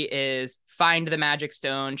 3 is find the magic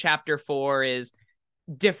stone. Chapter 4 is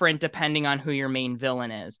different depending on who your main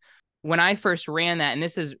villain is. When I first ran that, and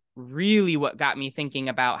this is really what got me thinking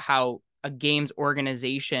about how a game's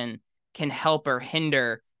organization can help or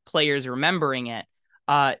hinder players remembering it.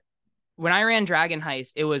 When I ran Dragon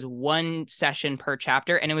Heist, it was 1 session per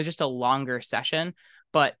chapter, and it was just a longer session.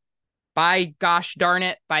 But by gosh darn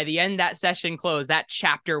it, by the end that session closed, that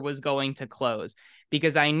chapter was going to close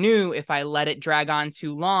because I knew if I let it drag on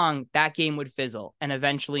too long, that game would fizzle and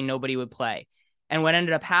eventually nobody would play. And what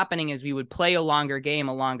ended up happening is we would play a longer game,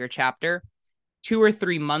 a longer chapter. 2 or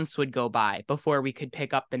 3 months would go by before we could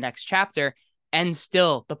pick up the next chapter. And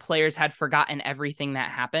still, the players had forgotten everything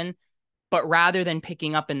that happened. But rather than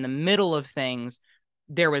picking up in the middle of things,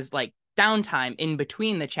 there was like downtime in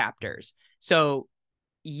between the chapters. So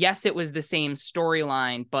yes, it was the same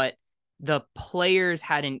storyline, but the players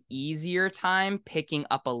had an easier time picking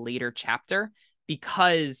up a later chapter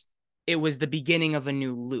because it was the beginning of a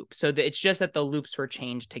new loop. So it's just that the loops were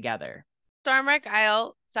changed together. Stormwreck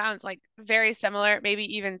Isle sounds like very similar,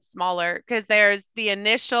 maybe even smaller, because there's the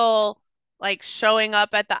initial like showing up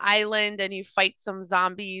at the island and you fight some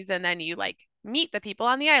zombies and then you like meet the people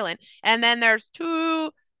on the island. And then there's 2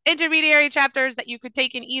 intermediary chapters that you could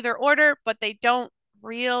take in either order, but they don't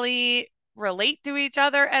really relate to each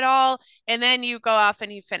other at all. And then you go off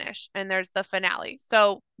and you finish, and there's the finale.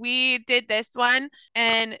 So we did this one,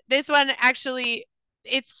 and this one actually,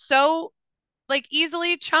 it's so like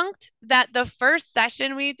easily chunked that the first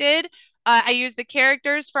session we did, I used the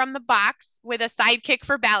characters from the box with a sidekick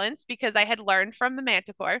for balance because I had learned from the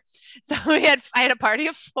Manticore. So I had a party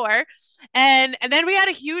of 4, and then we had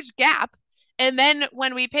a huge gap. And then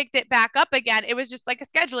when we picked it back up again, it was just like a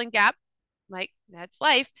scheduling gap. Like that's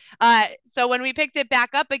life. So when we picked it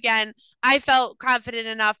back up again, I felt confident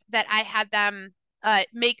enough that I had them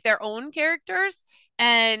make their own characters,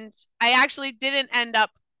 and I actually didn't end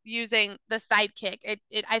up using the sidekick.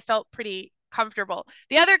 I felt pretty comfortable.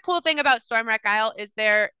 The other cool thing about Stormwreck Isle is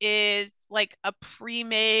there is like a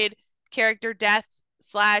pre-made character death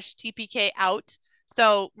 / TPK out.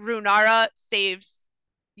 So Runara saves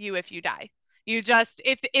you if you die. You just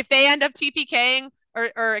if they end up TPKing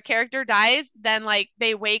or a character dies, then like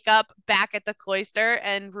they wake up back at the cloister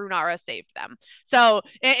and Runara saved them. So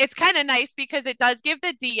it's kind of nice because it does give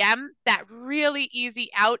the DM that really easy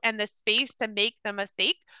out and the space to make the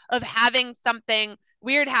mistake of having something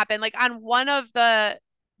weird happen. Like on one of the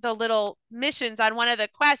little missions on one of the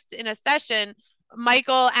quests in a session,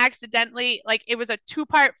 Michael accidentally, like it was a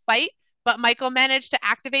 2-part fight, but Michael managed to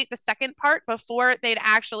activate the second part before they'd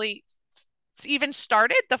actually even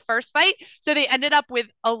started the first fight. So they ended up with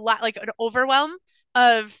a lot, like an overwhelm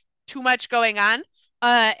of too much going on.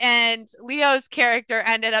 And Leo's character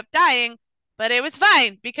ended up dying, but it was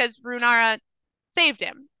fine because Runara saved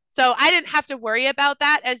him. So I didn't have to worry about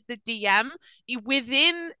that as the DM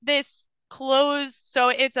within this closed. So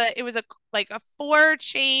it was a like a 4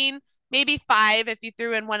 chain, maybe 5 if you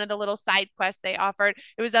threw in one of the little side quests they offered.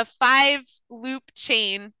 It was a 5 loop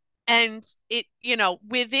chain, and it,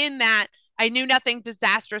 within that, I knew nothing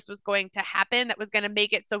disastrous was going to happen that was going to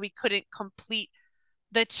make it so we couldn't complete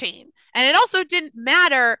the chain. And it also didn't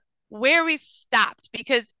matter where we stopped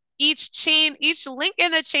because each link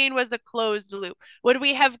in the chain was a closed loop. Would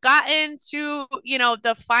we have gotten to,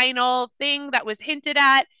 the final thing that was hinted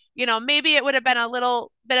at? Maybe it would have been a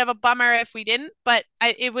little bit of a bummer if we didn't, but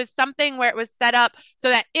it was something where it was set up so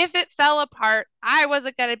that if it fell apart, I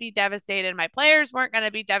wasn't going to be devastated. My players weren't going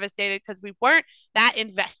to be devastated because we weren't that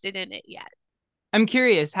invested in it yet. I'm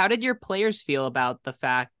curious, how did your players feel about the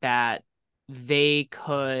fact that they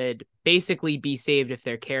could basically be saved if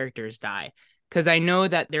their characters die? Because I know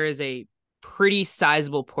that there is a pretty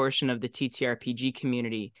sizable portion of the TTRPG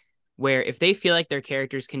community where if they feel like their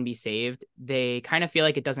characters can be saved, they kind of feel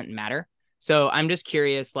like it doesn't matter. So I'm just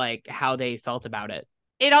curious, like, how they felt about it.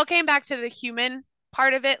 It all came back to the human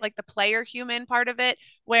part of it, like the player human part of it,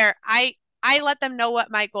 where I let them know what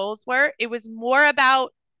my goals were. It was more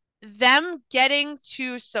about them getting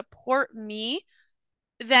to support me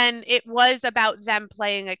than it was about them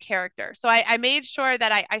playing a character. So I made sure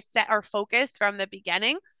that I set our focus from the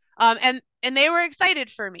beginning. And they were excited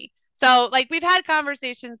for me. So like we've had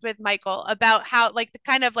conversations with Michael about how like the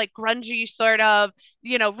kind of like grungy sort of,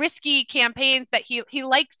 risky campaigns that he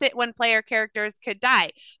likes it when player characters could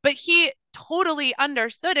die. But he totally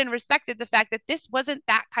understood and respected the fact that this wasn't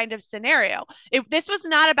that kind of scenario. This was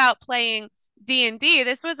not about playing D&D.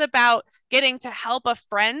 This was about getting to help a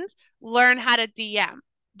friend learn how to DM.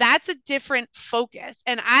 That's a different focus.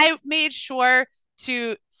 And I made sure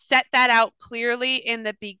to set that out clearly in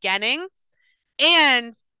the beginning.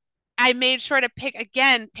 And I made sure to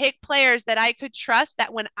pick players that I could trust,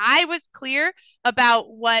 that when I was clear about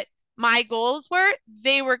what my goals were,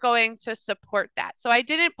 they were going to support that. So I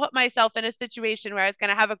didn't put myself in a situation where I was going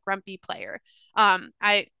to have a grumpy player.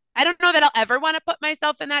 I don't know that I'll ever want to put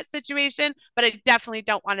myself in that situation, but I definitely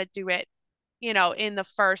don't want to do it, in the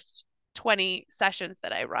first 20 sessions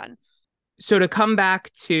that I run. So to come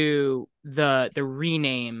back to the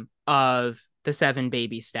rename of the 7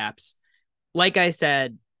 baby steps, like I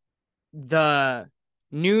said, the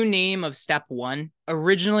new name of step 1,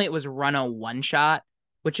 originally it was run a one shot,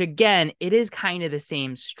 which again, it is kind of the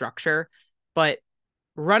same structure, but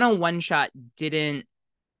run a one shot didn't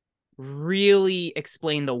really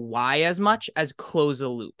explain the why as much as close a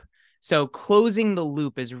loop. So closing the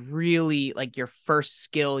loop is really like your first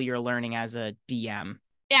skill you're learning as a DM.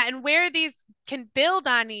 Yeah, and where these can build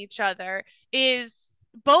on each other is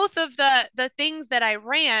both of the things that I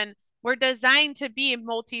ran were designed to be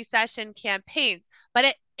multi-session campaigns, but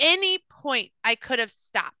at any point I could have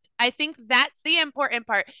stopped. I think that's the important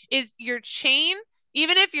part is your chain.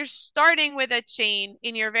 Even if you're starting with a chain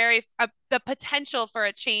in your the potential for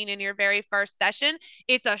a chain in your very first session,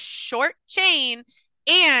 it's a short chain.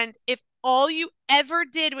 And if all you ever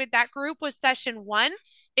did with that group was session 1,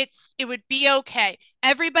 it would be okay.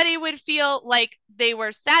 Everybody would feel like they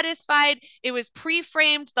were satisfied. It was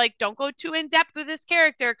pre-framed, like don't go too in depth with this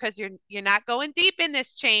character because you're not going deep in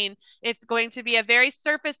this chain. It's going to be a very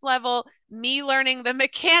surface level, me learning the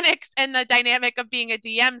mechanics and the dynamic of being a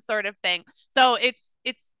DM sort of thing. So it's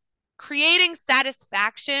creating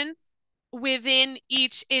satisfaction within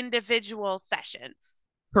each individual session.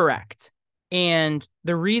 Correct. And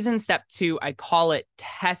the reason step 2, I call it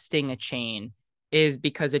testing a chain, is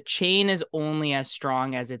because a chain is only as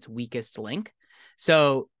strong as its weakest link.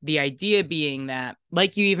 So the idea being that,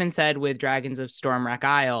 like you even said with Dragons of Stormwreck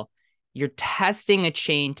Isle, you're testing a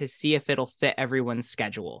chain to see if it'll fit everyone's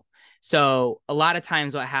schedule. So a lot of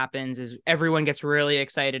times what happens is everyone gets really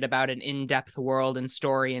excited about an in-depth world and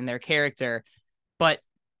story in their character, but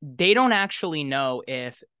they don't actually know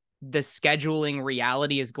if the scheduling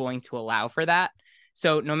reality is going to allow for that.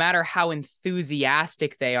 So no matter how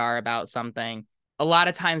enthusiastic they are about something, a lot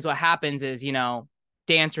of times what happens is,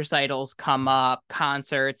 dance recitals come up,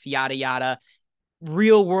 concerts, yada, yada,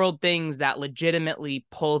 real world things that legitimately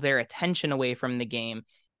pull their attention away from the game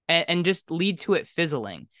and just lead to it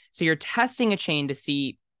fizzling. So you're testing a chain to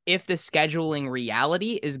see if the scheduling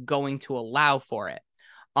reality is going to allow for it.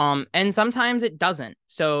 And sometimes it doesn't.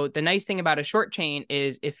 So the nice thing about a short chain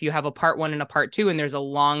is if you have a part 1 and a part 2 and there's a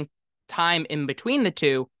long time in between the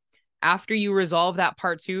two, after you resolve that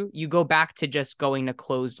part 2, you go back to just going to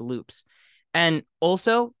closed loops. And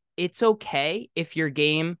also, it's okay if your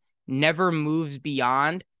game never moves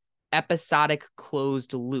beyond episodic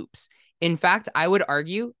closed loops. In fact, I would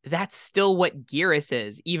argue that's still what Geras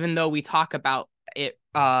is, even though we talk about it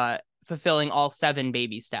fulfilling all 7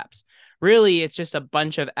 baby steps. Really, it's just a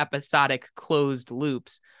bunch of episodic closed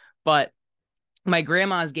loops. But my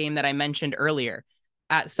grandma's game that I mentioned earlier,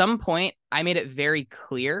 at some point, I made it very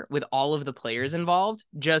clear with all of the players involved,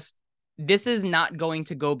 just this is not going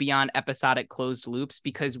to go beyond episodic closed loops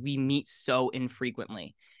because we meet so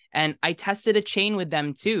infrequently. And I tested a chain with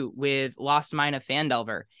them too, with Lost Mine of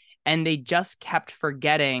Fandelver, and they just kept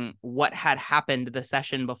forgetting what had happened the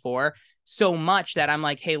session before so much that I'm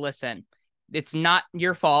like, hey, listen, it's not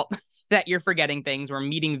your fault that you're forgetting things. We're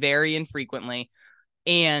meeting very infrequently.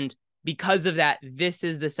 And because of that, this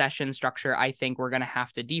is the session structure I think we're going to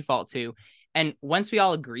have to default to. And once we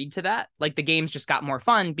all agreed to that, like the games just got more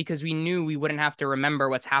fun because we knew we wouldn't have to remember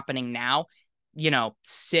what's happening now,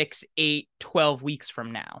 6, 8, 12 weeks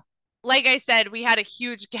from now. Like I said, we had a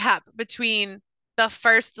huge gap between the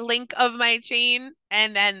first link of my chain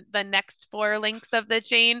and then the next 4 links of the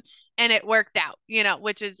chain. And it worked out,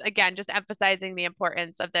 which is, again, just emphasizing the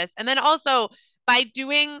importance of this. And then also by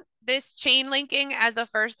doing this chain linking as a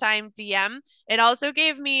first time DM, it also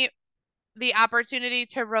gave me the opportunity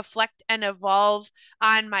to reflect and evolve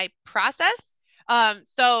on my process.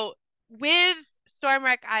 So with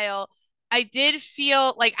Stormwreck Isle, I did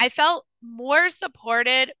feel like I felt more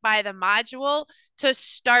supported by the module to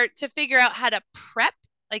start to figure out how to prep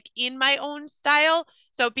like in my own style.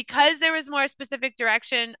 So because there was more specific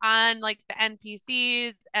direction on like the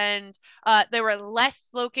NPCs and there were less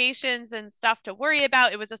locations and stuff to worry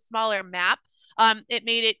about, it was a smaller map. It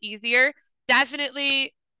made it easier.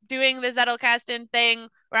 Definitely doing the Zettelkasten thing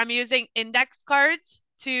where I'm using index cards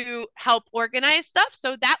to help organize stuff.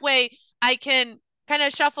 So that way I can kind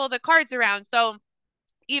of shuffle the cards around. So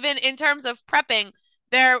even in terms of prepping,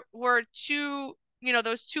 there were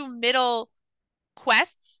those 2 middle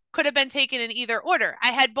quests could have been taken in either order.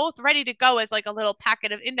 I had both ready to go as like a little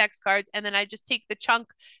packet of index cards, and then I just take the chunk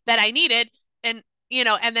that I needed and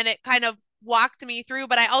and then it kind of walked me through,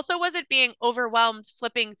 but I also wasn't being overwhelmed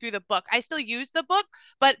flipping through the book. I still use the book,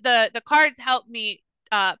 but the cards helped me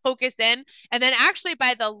focus in. And then actually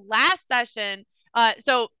by the last session,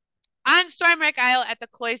 so on Stormwreck Isle at the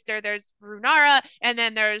cloister, there's Runara, and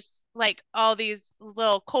then there's like all these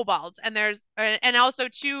little kobolds, and and also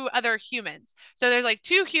 2 other humans. So there's like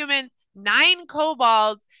 2 humans, 9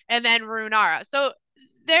 kobolds, and then Runara. So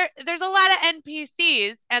there's a lot of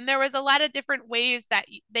NPCs, and there was a lot of different ways that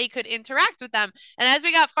they could interact with them. And as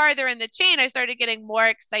we got farther in the chain, I started getting more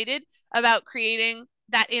excited about creating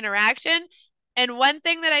that interaction. And one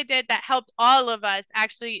thing that I did that helped all of us,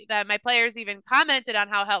 actually, that my players even commented on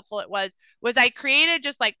how helpful it was I created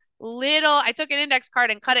just like I took an index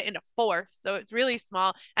card and cut it into 4ths. So it's really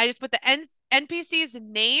small. I just put the NPC's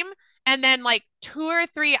name and then like 2 or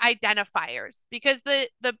 3 identifiers, because the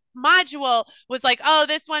module was like, oh,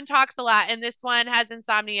 this one talks a lot and this one has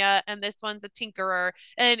insomnia and this one's a tinkerer.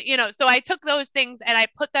 And, so I took those things and I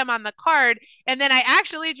put them on the card. And then I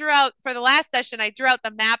actually drew out, for the last session, I drew out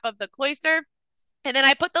the map of the cloister. And then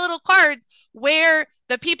I put the little cards where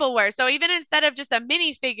the people were. So even instead of just a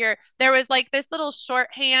minifigure, there was like this little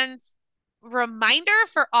shorthand reminder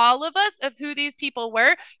for all of us of who these people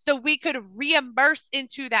were, so we could reimmerse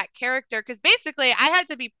into that character. Because basically I had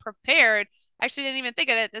to be prepared. I actually didn't even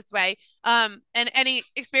think of it this way. And any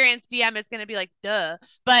experienced DM is going to be like, duh.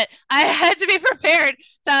 But I had to be prepared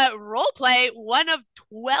to role play one of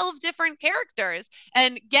 12 different characters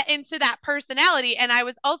and get into that personality. And I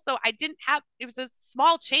was it was a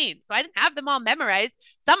small chain, so I didn't have them all memorized.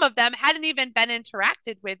 Some of them hadn't even been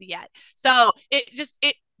interacted with yet. So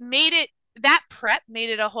it made it, that prep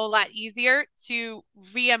made it a whole lot easier to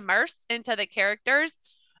re-immerse into the characters.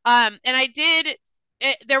 And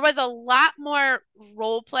there was a lot more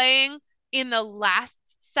role playing in the last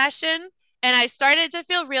session, and I started to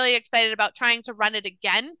feel really excited about trying to run it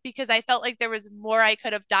again because I felt like there was more I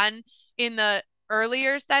could have done in the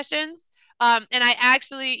earlier sessions. And I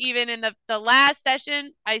actually, even in the last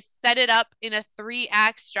session, I set it up in a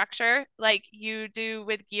 3-act structure like you do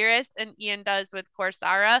with Geras and Ian does with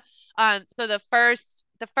Corsara. So the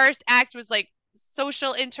first act was like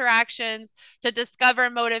social interactions to discover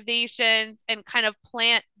motivations and kind of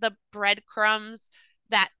plant the breadcrumbs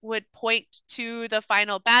that would point to the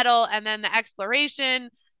final battle. And then the exploration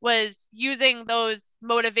was using those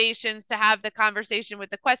motivations to have the conversation with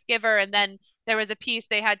the quest giver. And then there was a piece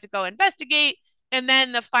they had to go investigate. And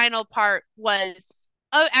then the final part was,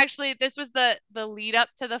 oh, actually, this was the lead up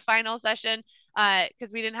to the final session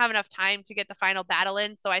because we didn't have enough time to get the final battle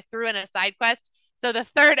in. So I threw in a side quest. So the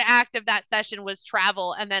third act of that session was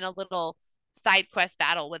travel and then a little side quest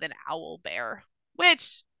battle with an owl bear,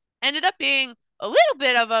 which ended up being a little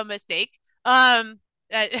bit of a mistake. I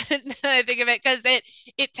think of it because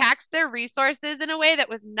it taxed their resources in a way that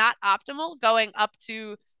was not optimal going up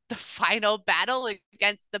to the final battle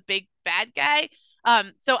against the big bad guy.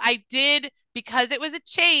 So I did, because it was a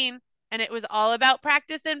chain and it was all about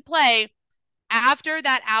practice and play. After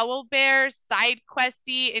that owl bear side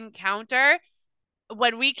questy encounter,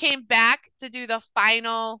 when we came back to do the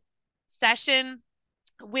final session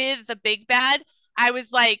with the big bad, I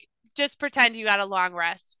was like, just pretend you got a long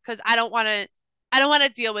rest because I don't want to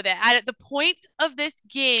deal with it. The point of this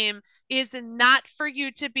game is not for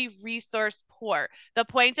you to be resource poor. The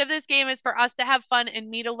point of this game is for us to have fun and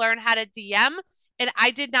me to learn how to DM. And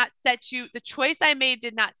I did not set you, the choice I made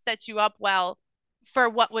did not set you up well for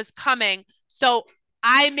what was coming. So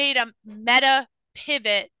I made a meta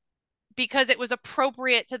pivot because it was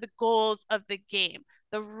appropriate to the goals of the game.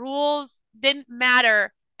 The rules didn't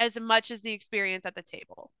matter as much as the experience at the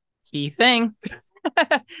table. Key thing.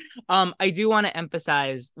 I do want to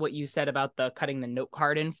emphasize what you said about the cutting the note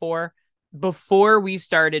card in for. Before we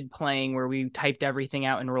started playing, where we typed everything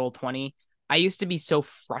out in Roll20, I used to be so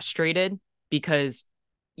frustrated because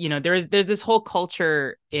there's this whole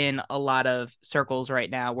culture in a lot of circles right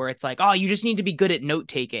now where it's like, oh, you just need to be good at note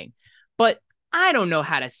taking. But I don't know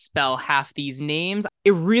how to spell half these names.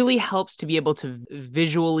 It really helps to be able to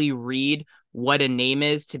visually read what a name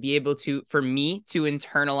is, to be able to, for me, to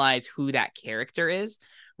internalize who that character is,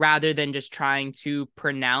 rather than just trying to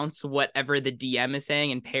pronounce whatever the DM is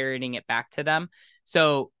saying and parroting it back to them.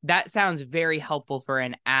 So that sounds very helpful for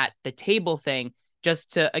an at the table thing,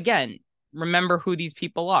 just to, again, remember who these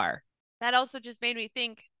people are. That also just made me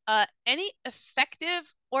think any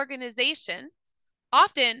effective organization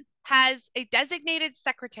often has a designated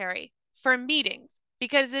secretary for meetings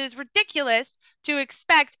because it is ridiculous to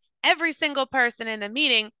expect every single person in the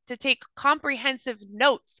meeting to take comprehensive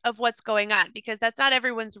notes of what's going on because that's not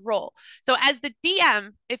everyone's role. So as the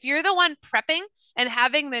DM, if you're the one prepping and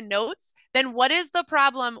having the notes, then what is the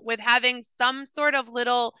problem with having some sort of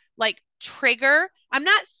little like trigger? I'm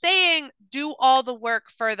not saying do all the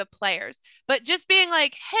work for the players, but just being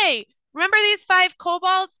like, hey, remember these 5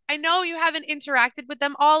 kobolds? I know you haven't interacted with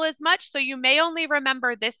them all as much, so you may only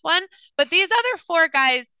remember this one, but these other 4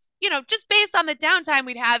 guys, just based on the downtime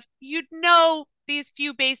we'd have, you'd know these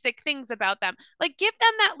few basic things about them. Like give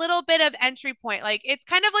them that little bit of entry point. Like it's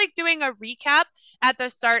kind of like doing a recap at the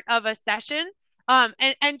start of a session.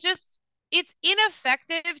 And just it's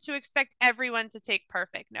ineffective to expect everyone to take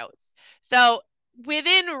perfect notes. So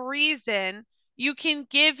within reason, you can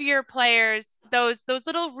give your players those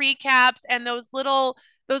little recaps and those little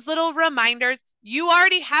reminders. You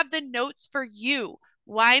already have the notes for you.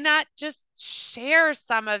 Why not just share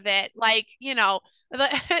some of it? Like,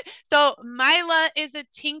 so Mila is a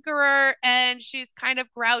tinkerer and she's kind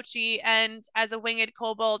of grouchy, and as a winged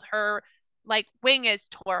kobold, her like wing is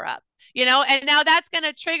tore up, and now that's going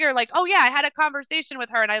to trigger like, oh yeah, I had a conversation with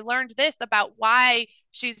her and I learned this about why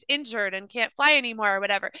she's injured and can't fly anymore or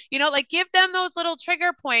whatever. Like give them those little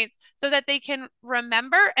trigger points so that they can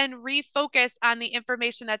remember and refocus on the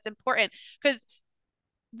information that's important, because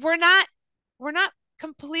we're not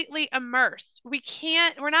completely immersed.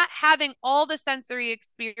 We're not having all the sensory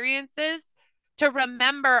experiences to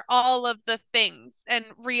remember all of the things and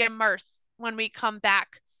re-immerse when we come back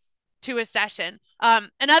to a session.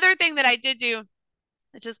 Another thing that I did do,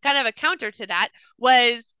 which is kind of a counter to that,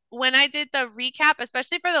 was when I did the recap,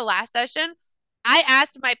 especially for the last session, I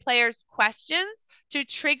asked my players questions to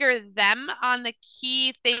trigger them on the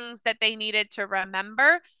key things that they needed to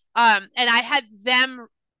remember. And I had them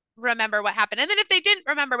remember what happened. And then if they didn't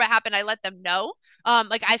remember what happened, I let them know.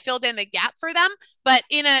 Like I filled in the gap for them, but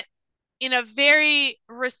in a very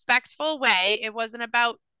respectful way. It wasn't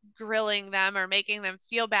about grilling them or making them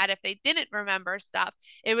feel bad if they didn't remember stuff.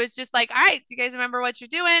 It was just like, all right, do you guys remember what you're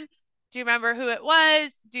doing? Do you remember who it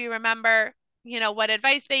was? Do you remember, what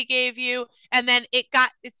advice they gave you? And then it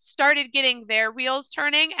started getting their wheels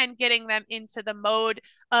turning and getting them into the mode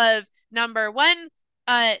of number one,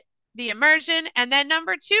 the immersion, and then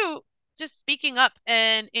number two, just speaking up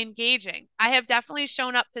and engaging. I have definitely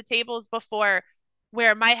shown up to tables before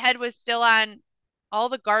where my head was still on all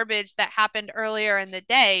the garbage that happened earlier in the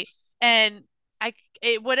day, and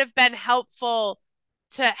it would have been helpful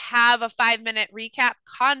to have a 5-minute recap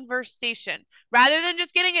conversation rather than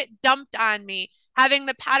just getting it dumped on me, having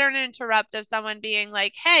the pattern interrupt of someone being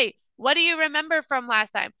like, hey, what do you remember from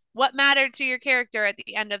last time? What mattered to your character at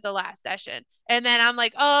the end of the last session? And then I'm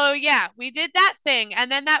like, oh, yeah, we did that thing.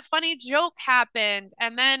 And then that funny joke happened.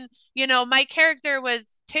 And then, my character was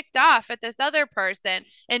ticked off at this other person.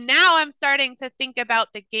 And now I'm starting to think about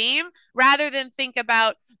the game rather than think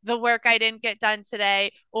about the work I didn't get done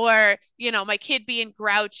today, or, my kid being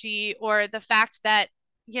grouchy, or the fact that,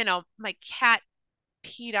 my cat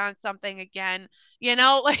peed on something again.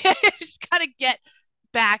 Like I just gotta get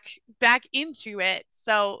back into it.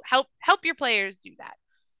 So help your players do that.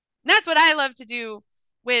 And that's what I love to do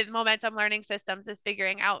with momentum learning systems, is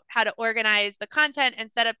figuring out how to organize the content and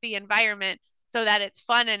set up the environment so that it's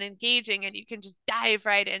fun and engaging and you can just dive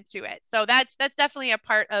right into it. So that's definitely a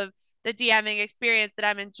part of the DMing experience that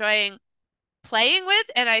I'm enjoying playing with.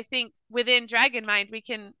 And I think within Dragon Mind we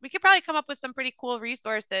could probably come up with some pretty cool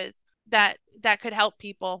resources that could help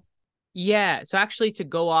people. Yeah. So actually, to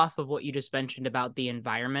go off of what you just mentioned about the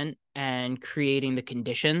environment and creating the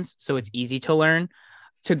conditions so it's easy to learn,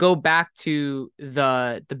 to go back to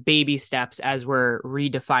the baby steps as we're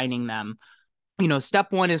redefining them.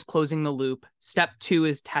 Step 1 is closing the loop. Step 2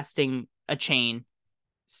 is testing a chain.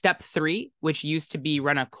 Step 3, which used to be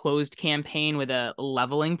run a closed campaign with a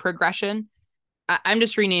leveling progression, I'm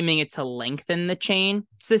just renaming it to lengthen the chain.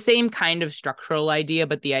 It's the same kind of structural idea,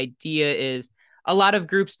 but the idea is a lot of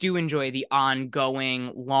groups do enjoy the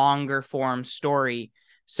ongoing, longer form story.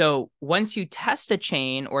 So once you test a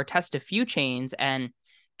chain or test a few chains and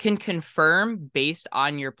can confirm based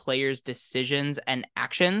on your players' decisions and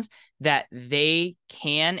actions that they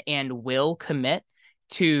can and will commit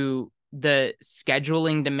to the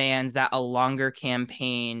scheduling demands that a longer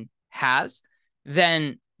campaign has,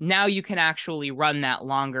 then now you can actually run that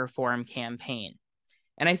longer form campaign.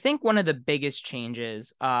 And I think one of the biggest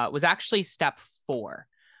changes was actually step 4,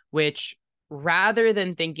 which, rather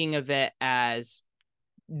than thinking of it as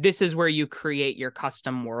this is where you create your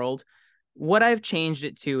custom world, what I've changed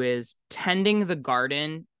it to is tending the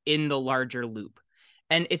garden in the larger loop.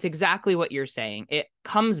 And it's exactly what you're saying. It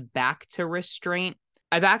comes back to restraint.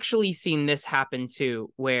 I've actually seen this happen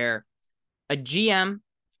too, where a GM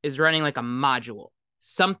is running like a module,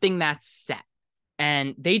 something that's set,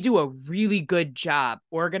 and they do a really good job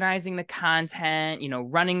organizing the content,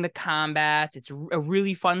 running the combats. It's a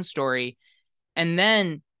really fun story. And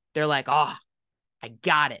then they're like, oh, I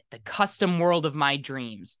got it. The custom world of my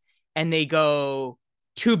dreams. And they go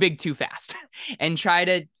too big, too fast and try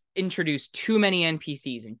to introduce too many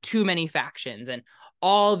NPCs and too many factions and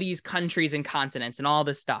all these countries and continents and all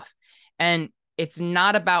this stuff. And it's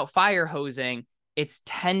not about fire hosing. It's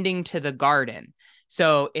tending to the garden.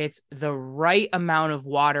 So it's the right amount of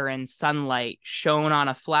water and sunlight shown on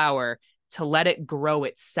a flower to let it grow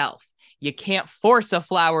itself. You can't force a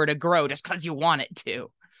flower to grow just because you want it to.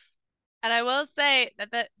 And I will say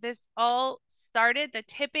that this all started, the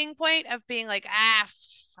tipping point of being like,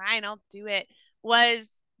 fine, I'll do it, was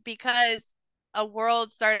because a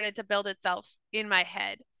world started to build itself in my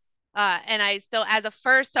head. And I still, as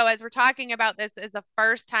we're talking about this as a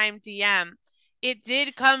first time DM, it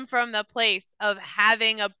did come from the place of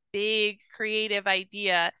having a big creative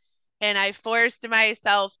idea. And I forced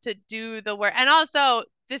myself to do the work. And also,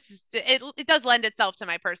 it does lend itself to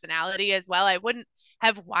my personality as well. I wouldn't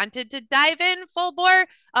have wanted to dive in full bore.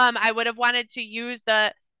 I would have wanted to use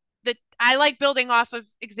the I like building off of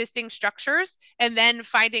existing structures and then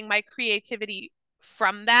finding my creativity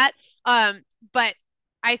from that. But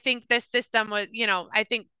I think this system was, I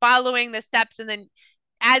think following the steps, and then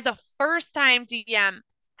as a first time DM,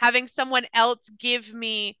 having someone else give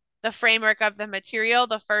me the framework of the material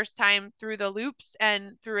the first time through the loops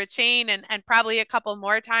and through a chain, and probably a couple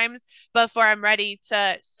more times before I'm ready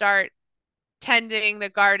to start tending the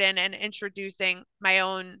garden and introducing my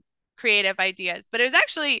own creative ideas. But it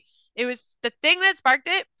was the thing that sparked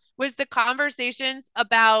it was the conversations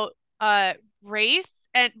about race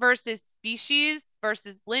and versus species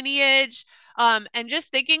versus lineage, and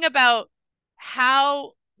just thinking about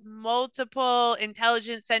how multiple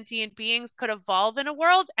intelligent sentient beings could evolve in a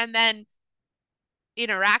world and then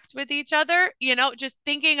interact with each other, just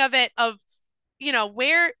thinking of it of,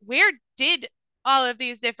 where did all of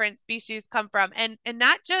these different species come from? And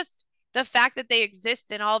not just the fact that they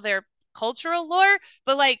exist in all their cultural lore,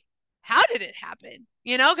 but like how did it happen?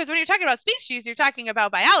 Because when you're talking about species, you're talking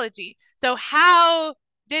about biology. So how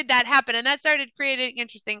did that happen? And that started creating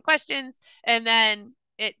interesting questions. And then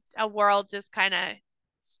a world just kind of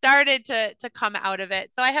started to come out of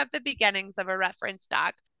it. So I have the beginnings of a reference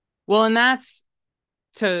doc. Well, and that's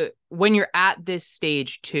to when you're at this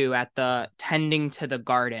stage too, at the tending to the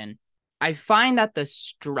garden, I find that the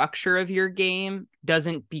structure of your game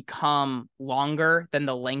doesn't become longer than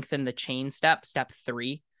the lengthen the chain step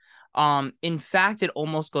 3. In fact, it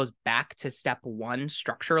almost goes back to step 1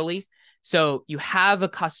 structurally. So you have a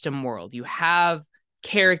custom world, you have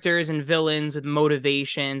characters and villains with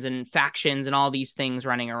motivations and factions and all these things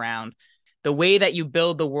running around. The way that you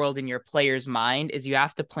build the world in your player's mind is you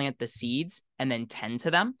have to plant the seeds and then tend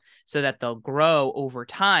to them so that they'll grow over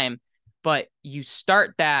time. But you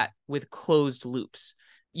start that with closed loops.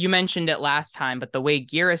 You mentioned it last time, but the way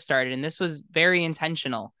Gira started, and this was very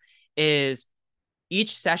intentional, is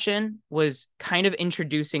each session was kind of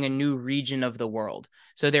introducing a new region of the world.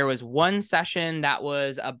 So there was one session that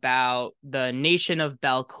was about the nation of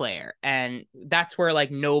Belclair, and that's where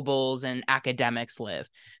like nobles and academics live.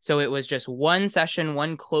 So it was just one session,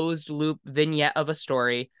 one closed loop vignette of a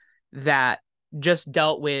story that just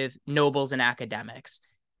dealt with nobles and academics.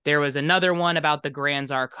 There was another one about the Grand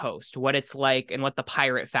Czar Coast, what it's like and what the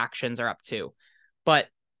pirate factions are up to. But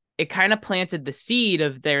it kind of planted the seed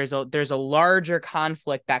of there's a larger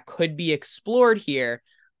conflict that could be explored here,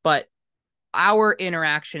 but our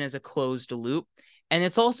interaction is a closed loop. And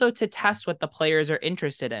it's also to test what the players are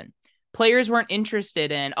interested in. Players weren't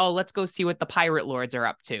interested in, oh, let's go see what the pirate lords are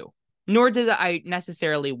up to, nor did I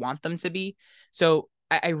necessarily want them to be. So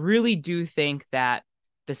I really do think that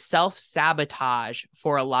the self-sabotage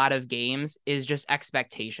for a lot of games is just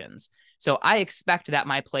expectations. So I expect that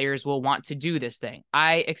my players will want to do this thing.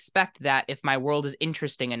 I expect that if my world is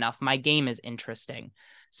interesting enough, my game is interesting.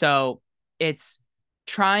 So it's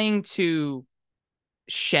trying to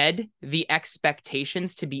shed the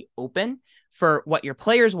expectations to be open for what your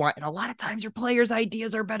players want. And a lot of times your players'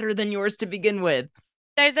 ideas are better than yours to begin with.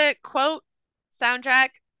 There's a quote soundtrack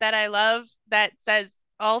that I love that says,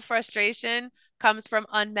 all frustration comes from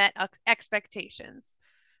unmet expectations.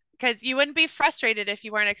 Because you wouldn't be frustrated if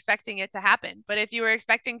you weren't expecting it to happen. But if you were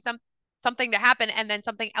expecting something to happen and then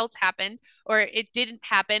something else happened or it didn't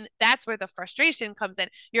happen, that's where the frustration comes in.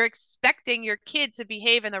 You're expecting your kid to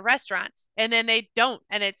behave in the restaurant and then they don't.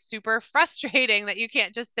 And it's super frustrating that you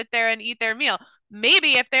can't just sit there and eat their meal.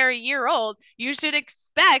 Maybe if they're a year old, you should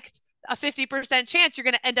expect a 50% chance you're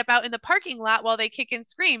going to end up out in the parking lot while they kick and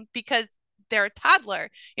scream because they're a toddler,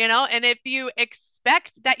 and if you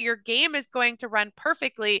expect that your game is going to run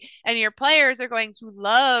perfectly and your players are going to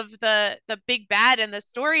love the big bad and the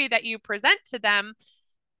story that you present to them,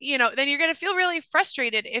 then you're going to feel really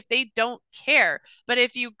frustrated if they don't care. But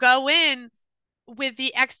if you go in with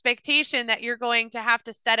the expectation that you're going to have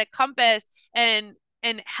to set a compass and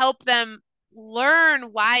help them learn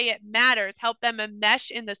why it matters, help them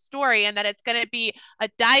enmesh in the story, and that it's going to be a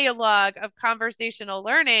dialogue of conversational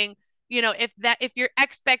learning, if your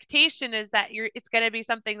expectation is that it's going to be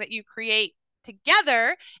something that you create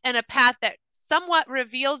together and a path that somewhat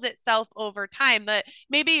reveals itself over time, that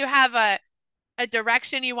maybe you have a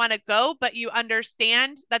direction you want to go, but you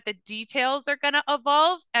understand that the details are going to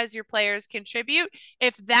evolve as your players contribute.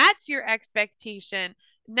 If that's your expectation,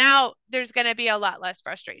 now there's going to be a lot less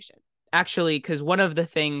frustration. Actually, because one of the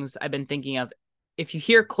things I've been thinking of, if you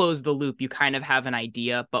hear close the loop, you kind of have an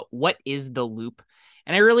idea, but what is the loop?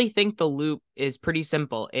 And I really think the loop is pretty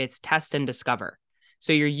simple. It's test and discover.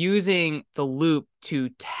 So you're using the loop to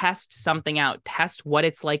test something out, test what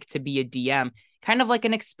it's like to be a DM, kind of like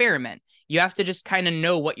an experiment. You have to just kind of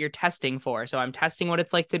know what you're testing for. So I'm testing what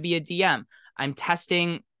it's like to be a DM. I'm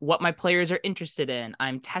testing what my players are interested in.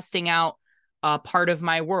 I'm testing out a part of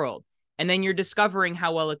my world. And then you're discovering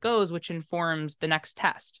how well it goes, which informs the next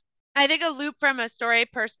test. I think a loop from a story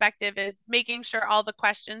perspective is making sure all the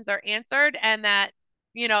questions are answered and that,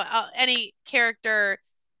 any character,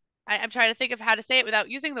 I'm trying to think of how to say it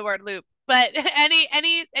without using the word loop, but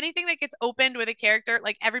anything that gets opened with a character,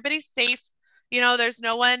 like everybody's safe. There's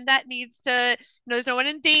no one that there's no one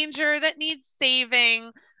in danger that needs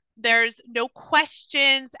saving. There's no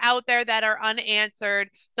questions out there that are unanswered.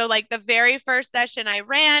 So like the very first session I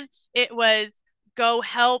ran, it was go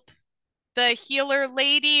help the healer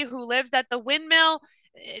lady who lives at the windmill.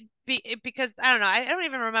 because I don't know, I don't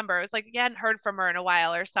even remember. It was like you hadn't heard from her in a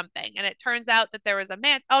while or something, and it turns out that there was a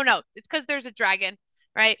man. Oh no, it's because there's a dragon,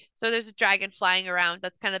 right? So there's a dragon flying around.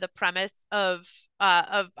 That's kind of the premise of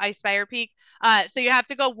Icefire Peak. So you have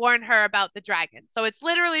to go warn her about the dragon. So it's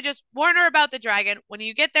literally just warn her about the dragon. When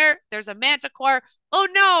you get there, there's a manticore. Oh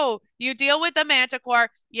no! You deal with the manticore.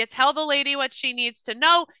 You tell the lady what she needs to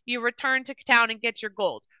know. You return to town and get your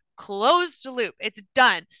gold. Closed loop. It's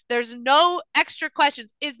done. There's no extra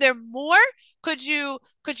questions. Is there more? Could you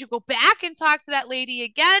go back and talk to that lady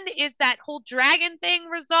again? Is that whole dragon thing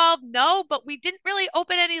resolved? No, but we didn't really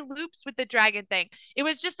open any loops with the dragon thing. It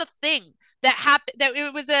was just a thing that happened, that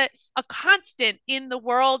it was a constant in the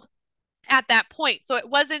world at that point. So it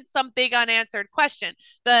wasn't some big unanswered question.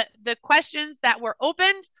 The questions that were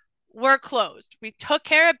opened were closed. We took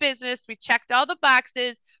care of business. We checked all the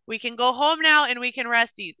boxes. We can go home now and we can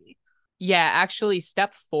rest easy. Yeah, actually,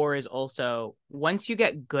 step 4 is also once you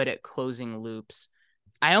get good at closing loops,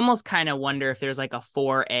 I almost kind of wonder if there's like a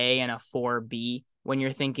 4A and a 4B when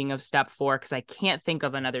you're thinking of step 4, because I can't think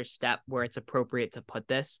of another step where it's appropriate to put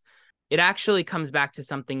this. It actually comes back to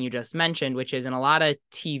something you just mentioned, which is in a lot of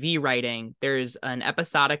TV writing, there's an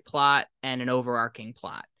episodic plot and an overarching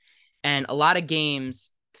plot. And a lot of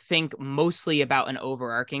games think mostly about an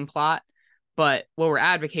overarching plot, but what we're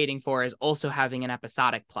advocating for is also having an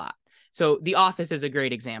episodic plot. So The Office is a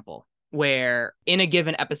great example where in a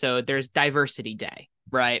given episode, there's diversity day,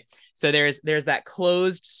 right? So there's that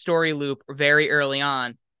closed story loop very early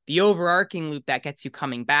on. The overarching loop that gets you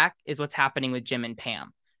coming back is what's happening with Jim and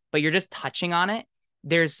Pam, but you're just touching on it.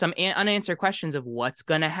 There's some unanswered questions of what's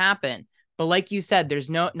going to happen. But like you said, there's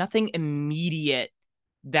nothing immediate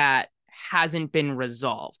that hasn't been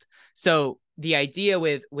resolved. So the idea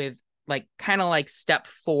with like kind of like step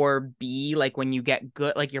 4B, like when you get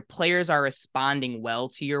good, like your players are responding well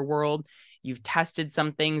to your world, you've tested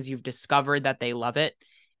some things, you've discovered that they love it,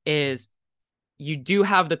 is you do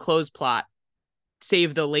have the closed plot,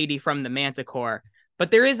 save the lady from the manticore,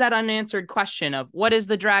 but there is that unanswered question of what is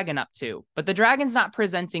the dragon up to? But the dragon's not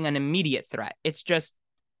presenting an immediate threat. It's just,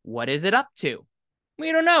 what is it up to?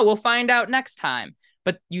 We don't know. We'll find out next time.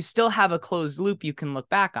 But you still have a closed loop you can look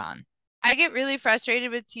back on. I get really frustrated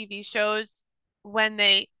with TV shows when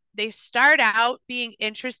they start out being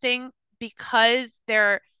interesting because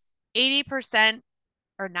they're 80%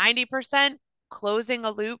 or 90% closing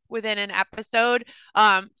a loop within an episode.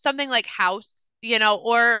 Something like House,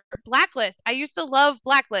 or Blacklist. I used to love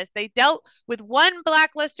Blacklist. They dealt with one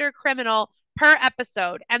blacklister criminal per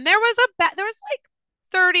episode, and there was like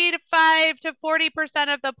 35 to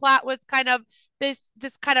 40% of the plot was kind of this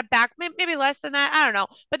kind of back, maybe less than that, I don't know,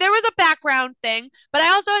 but there was a background thing. But I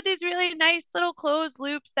also had these really nice little closed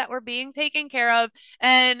loops that were being taken care of,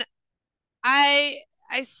 and I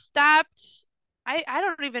stopped. I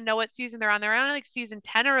don't even know what season they're on. They're on like season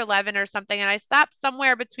 10 or 11 or something, and I stopped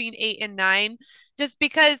somewhere between 8 and 9 just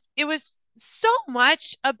because it was so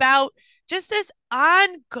much about just this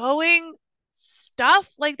ongoing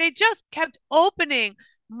stuff. Like they just kept opening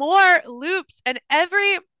more loops, and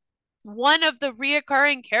every one of the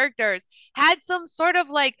reoccurring characters had some sort of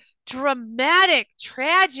like dramatic,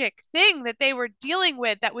 tragic thing that they were dealing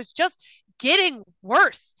with that was just getting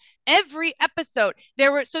worse every episode. They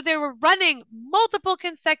were running multiple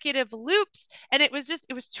consecutive loops, and it was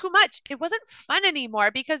too much. It wasn't fun anymore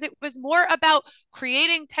because it was more about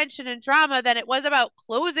creating tension and drama than it was about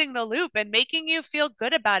closing the loop and making you feel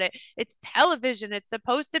good about it. It's television. It's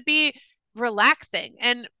supposed to be relaxing,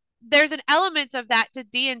 and there's an element of that to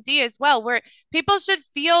D&D as well, where people should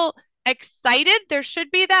feel excited. There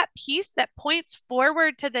should be that piece that points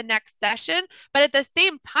forward to the next session. But at the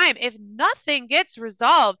same time, if nothing gets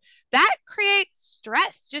resolved, that creates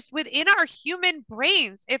stress just within our human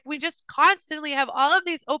brains. If we just constantly have all of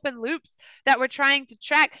these open loops that we're trying to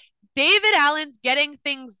track, David Allen's Getting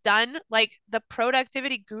Things Done, like the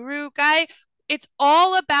productivity guru guy, it's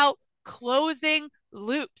all about closing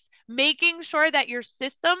loops, making sure that your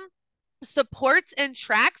system supports and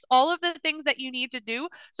tracks all of the things that you need to do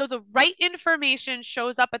so the right information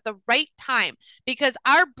shows up at the right time, because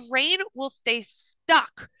our brain will stay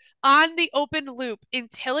stuck on the open loop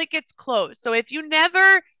until it gets closed. So if you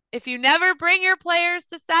never bring your players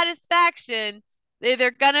to satisfaction,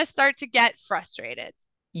 they're going to start to get frustrated.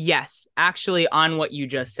 Yes, actually, on what you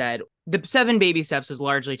just said, the 7 baby steps was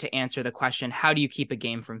largely to answer the question, how do you keep a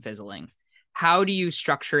game from fizzling? How do you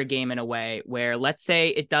structure a game in a way where, let's say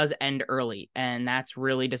it does end early and that's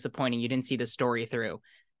really disappointing, you didn't see the story through.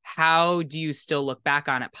 How do you still look back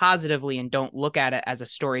on it positively and don't look at it as a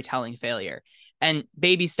storytelling failure? And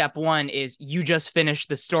baby step one is you just finish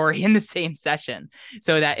the story in the same session,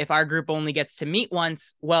 so that if our group only gets to meet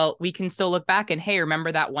once, well, we can still look back and, hey,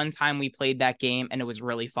 remember that one time we played that game and it was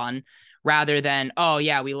really fun, rather than, oh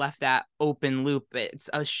yeah, we left that open loop. It's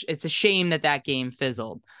a shame that game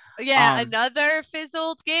fizzled. Yeah, another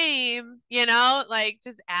fizzled game, like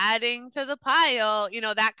just adding to the pile,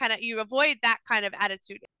 that kind of, you avoid that kind of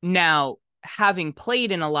attitude. Now, having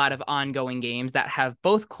played in a lot of ongoing games that have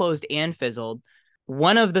both closed and fizzled,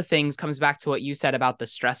 one of the things comes back to what you said about the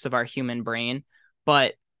stress of our human brain.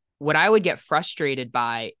 But what I would get frustrated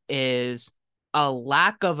by is a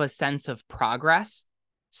lack of a sense of progress.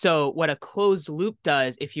 So what a closed loop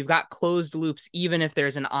does, if you've got closed loops, even if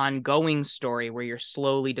there's an ongoing story where you're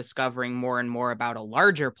slowly discovering more and more about a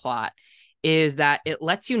larger plot, is that it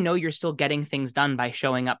lets you know you're still getting things done by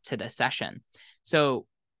showing up to the session. So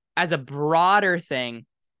as a broader thing,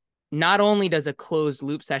 not only does a closed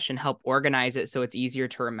loop session help organize it so it's easier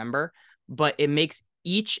to remember, but it makes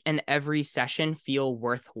each and every session feel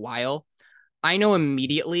worthwhile. I know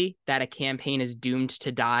immediately that a campaign is doomed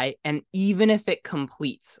to die. And even if it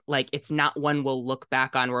completes, like, it's not one we'll look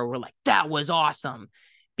back on where we're like, that was awesome.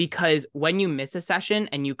 Because when you miss a session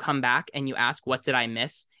and you come back and you ask, what did I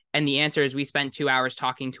miss? And the answer is, we spent 2 hours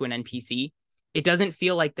talking to an NPC. It doesn't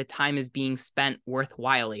feel like the time is being spent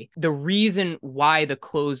worthwhilely. The reason why the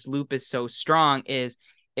closed loop is so strong is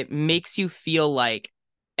it makes you feel like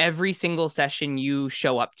every single session you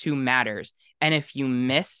show up to matters. And if you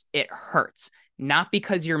miss, it hurts. Not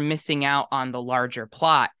because you're missing out on the larger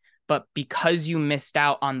plot, but because you missed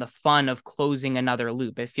out on the fun of closing another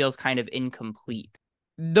loop. It feels kind of incomplete.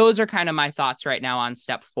 Those are kind of my thoughts right now on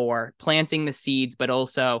step 4, planting the seeds, but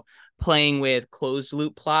also playing with closed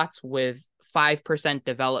loop plots with 5%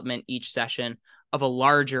 development each session of a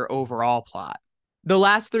larger overall plot. The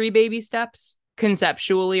last 3 baby steps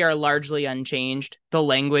conceptually are largely unchanged. The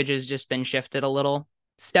language has just been shifted a little.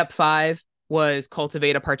 Step 5 was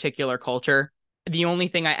cultivate a particular culture. The only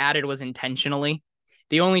thing I added was intentionally.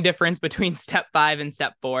 The only difference between step 5 and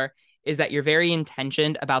step 4 is that you're very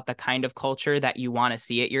intentioned about the kind of culture that you want to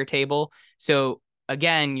see at your table. So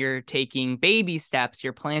again, you're taking baby steps,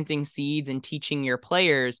 you're planting seeds and teaching your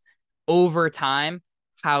players over time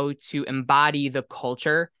how to embody the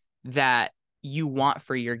culture that you want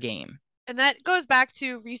for your game. And that goes back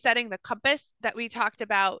to resetting the compass that we talked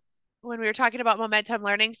about when we were talking about momentum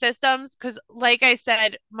learning systems. Because like I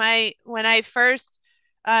said, when I first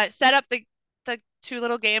set up the 2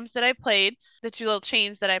 little games that I played, the 2 little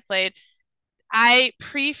chains that I played, I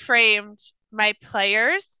pre-framed my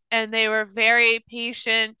players and they were very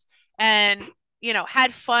patient and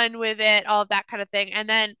had fun with it, all of that kind of thing. And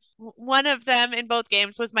then one of them in both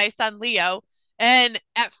games was my son Leo. And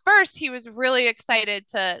at first he was really excited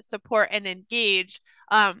to support and engage.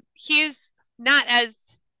 He's not as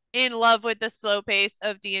in love with the slow pace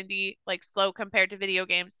of D&D, like slow compared to video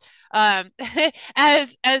games, as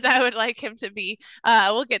I would like him to be.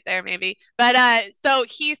 We'll get there maybe. But so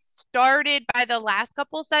he started, by the last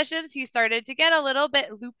couple sessions, he started to get a little bit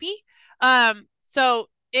loopy. So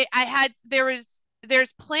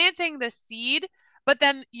there's planting the seed, but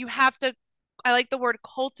then you have to, I like the word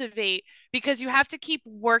cultivate, because you have to keep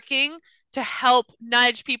working to help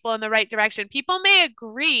nudge people in the right direction. People may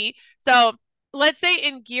agree. So let's say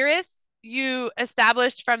in Geras, you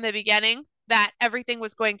established from the beginning that everything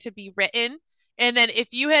was going to be written. And then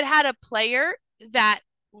if you had a player that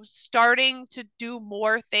was starting to do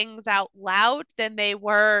more things out loud than they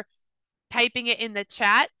were typing it in the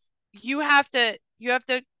chat, you have to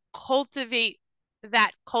cultivate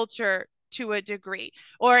that culture to a degree.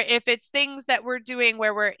 Or if it's things that we're doing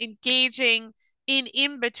where we're engaging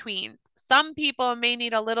in betweens, some people may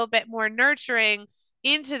need a little bit more nurturing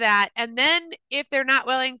into that. And then if they're not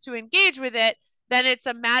willing to engage with it, then it's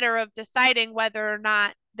a matter of deciding whether or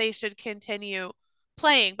not they should continue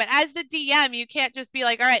playing. But as the DM, you can't just be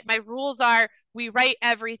like, all right, my rules are we write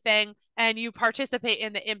everything and you participate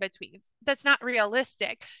in the in-betweens. That's not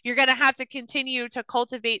realistic. You're going to have to continue to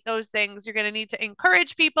cultivate those things. You're going to need to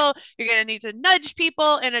encourage people. You're going to need to nudge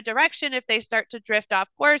people in a direction if they start to drift off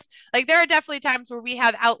course. Like, there are definitely times where we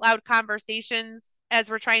have out loud conversations as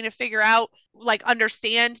we're trying to figure out, like,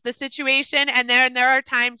 understand the situation. And then there are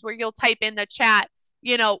times where you'll type in the chat,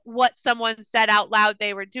 what someone said out loud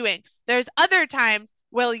they were doing. There's other times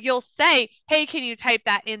where you'll say, hey, can you type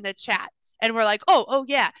that in the chat? And we're like, oh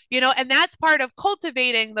yeah, and that's part of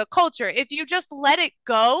cultivating the culture. If you just let it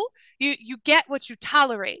go, you get what you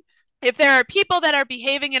tolerate. If there are people that are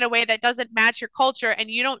behaving in a way that doesn't match your culture and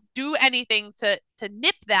you don't do anything to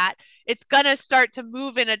nip that, it's going to start to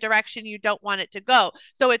move in a direction you don't want it to go.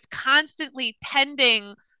 So it's constantly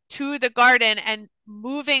tending to the garden and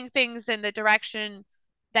moving things in the direction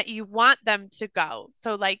that you want them to go.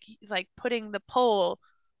 So like putting the pole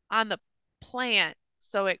on the plant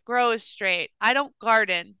so it grows straight. I don't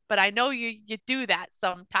garden, but I know you do that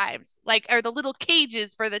sometimes. Like or the little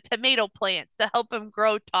cages for the tomato plants to help them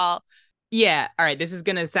grow tall. Yeah, all right, this is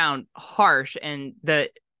going to sound harsh, and the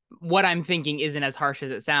what I'm thinking isn't as harsh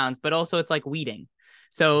as it sounds, but also it's like weeding.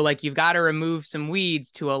 So like you've got to remove some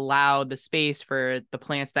weeds to allow the space for the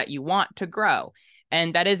plants that you want to grow.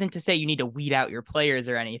 And that isn't to say you need to weed out your players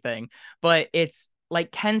or anything, but it's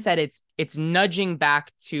like Ken said, it's nudging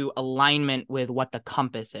back to alignment with what the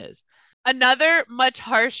compass is. Another much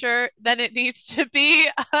harsher than it needs to be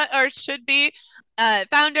or should be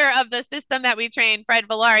founder of the system that we train, Fred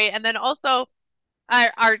Villari, and then also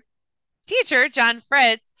our teacher, John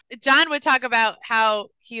Fritz. John would talk about how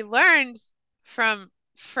he learned from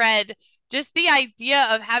Fred just the idea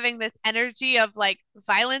of having this energy of like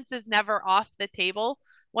violence is never off the table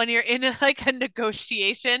when you're in like a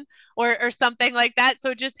negotiation or something like that.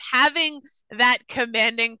 So just having that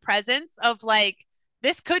commanding presence of like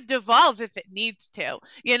this could devolve if it needs to,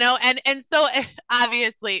 and so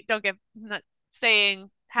obviously don't get I'm not saying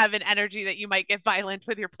have an energy that you might get violent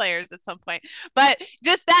with your players at some point, but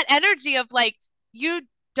just that energy of like you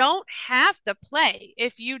don't have to play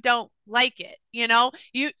if you don't like it.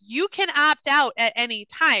 You can opt out at any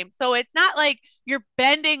time. So it's not like you're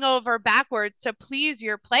bending over backwards to please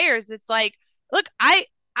your players. It's like, look, I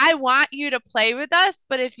want you to play with us,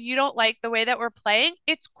 but if you don't like the way that we're playing,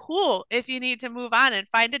 it's cool if you need to move on and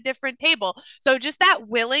find a different table. So just that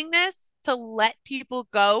willingness to let people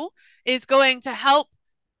go is going to help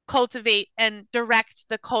cultivate and direct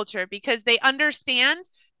the culture because they understand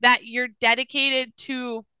that you're dedicated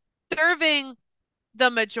to serving the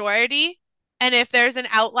majority. And if there's an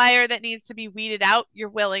outlier that needs to be weeded out, you're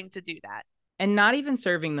willing to do that. And not even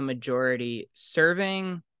serving the majority,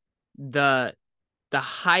 serving the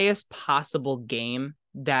highest possible game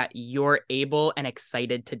that you're able and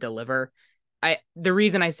excited to deliver. The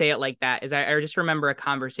reason I say it like that is I just remember a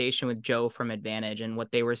conversation with Joe from Advantage, and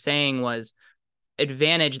what they were saying was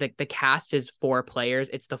Advantage, like the cast is 4 players.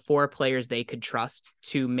 It's the 4 players they could trust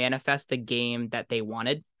to manifest the game that they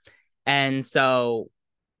wanted. And so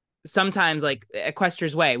sometimes like at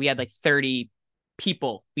Quester's Way, we had like 30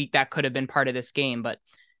 people that could have been part of this game, but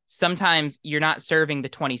sometimes you're not serving the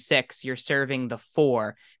 26, you're serving the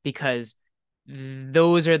 4 because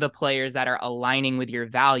those are the players that are aligning with your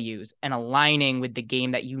values and aligning with the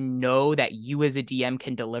game that that you as a DM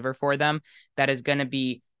can deliver for them. That is going to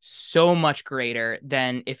be so much greater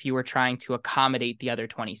than if you were trying to accommodate the other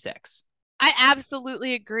 26. I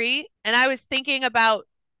absolutely agree. And I was thinking about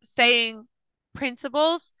saying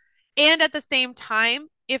principles. And at the same time,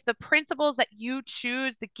 if the principles that you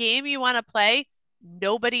choose, the game you want to play,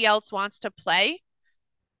 nobody else wants to play,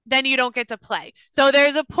 then you don't get to play. So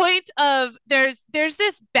there's a point of there's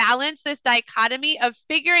this balance, this dichotomy of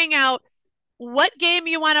figuring out what game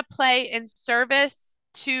you want to play in service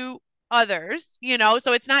to others,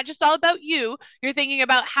 so it's not just all about you. You're thinking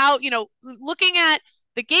about how, looking at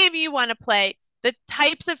the game you want to play, the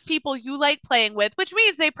types of people you like playing with, which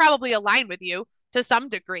means they probably align with you to some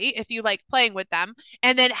degree if you like playing with them.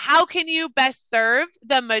 And then how can you best serve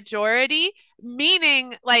the majority?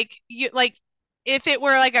 Meaning like if it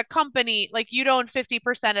were like a company, like you'd own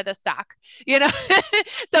 50% of the stock, you know?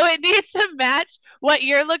 So it needs to match what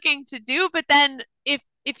you're looking to do. But then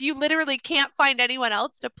if you literally can't find anyone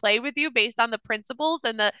else to play with you based on the principles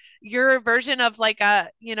and your version of like a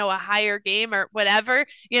higher game or whatever,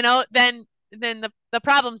 then the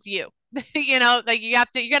problem's you. Like you're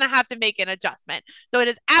gonna have to make an adjustment. So it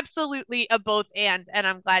is absolutely a both and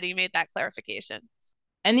I'm glad you made that clarification.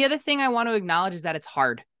 And the other thing I want to acknowledge is that it's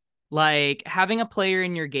hard. Like having a player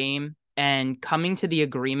in your game and coming to the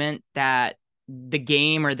agreement that the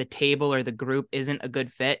game or the table or the group isn't a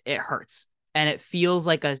good fit, it hurts. And it feels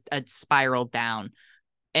like a spiral down.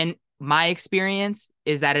 And my experience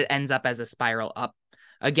is that it ends up as a spiral up.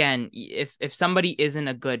 Again, if somebody isn't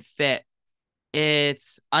a good fit,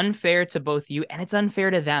 it's unfair to both you and it's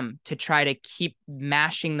unfair to them to try to keep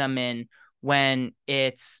mashing them in when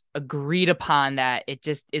it's agreed upon that it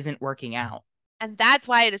just isn't working out. And that's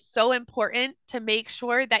why it is so important to make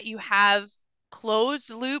sure that you have closed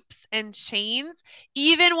loops and chains,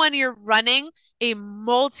 even when you're running a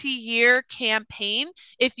multi-year campaign.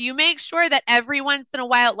 If you make sure that every once in a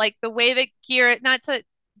while, like the way that gear, not to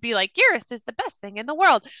be like, Geras is the best thing in the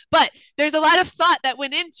world. But there's a lot of thought that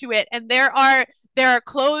went into it. And there are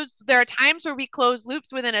times where we close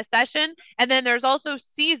loops within a session. And then there's also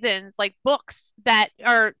seasons, like books, that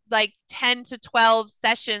are like 10 to 12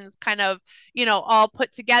 sessions kind of, all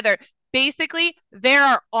put together. Basically, there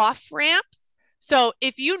are off ramps. So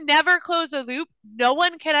if you never close a loop, no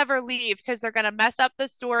one can ever leave because they're going to mess up the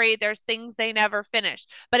story. There's things they never finish.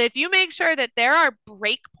 But if you make sure that there are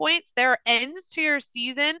break points, there are ends to your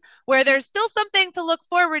season where there's still something to look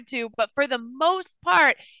forward to, but for the most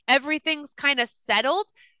part, everything's kind of settled.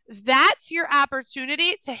 That's your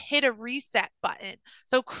opportunity to hit a reset button.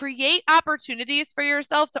 So create opportunities for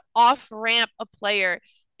yourself to off ramp a player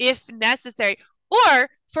if necessary, or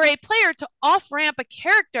for a player to off ramp a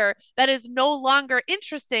character that is no longer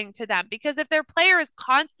interesting to them. Because if their player is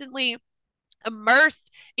constantly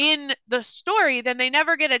immersed in the story, then they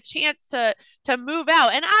never get a chance to move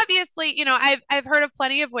out. And obviously, I've heard of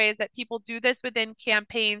plenty of ways that people do this within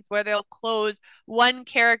campaigns where they'll close one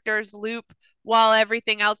character's loop while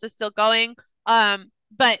everything else is still going.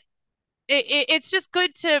 But it's just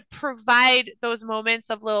good to provide those moments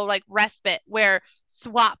of little like respite where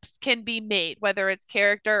swaps can be made, whether it's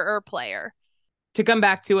character or player. To come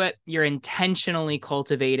back to it, you're intentionally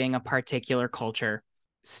cultivating a particular culture.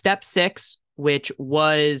 Step 6, which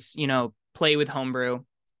was, play with homebrew,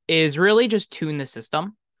 is really just tune the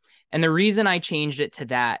system. And the reason I changed it to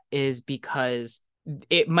that is because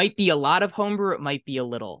it might be a lot of homebrew, it might be a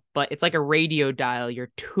little, but it's like a radio dial.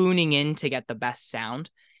 You're tuning in to get the best sound.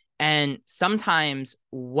 And sometimes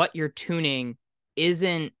what you're tuning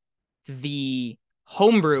isn't the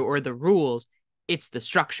homebrew or the rules, it's the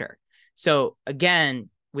structure. So again,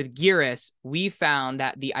 with Geras, we found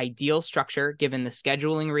that the ideal structure, given the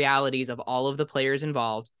scheduling realities of all of the players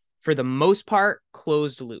involved, for the most part,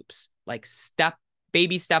 closed loops, like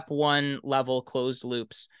baby step 1 level closed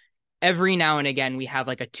loops. Every now and again, we have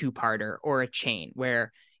like a 2-parter or a chain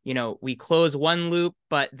where we close one loop,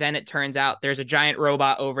 but then it turns out there's a giant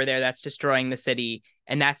robot over there that's destroying the city.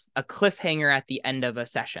 And that's a cliffhanger at the end of a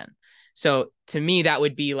session. So to me, that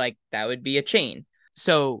would be a chain.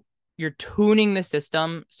 So you're tuning the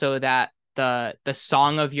system so that the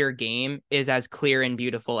song of your game is as clear and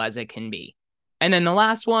beautiful as it can be. And then the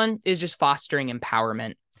last one is just fostering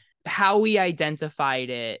empowerment. How we identified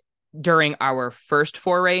it during our first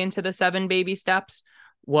foray into the 7 baby steps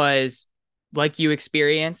was, like you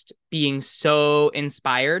experienced, being so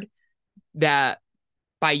inspired that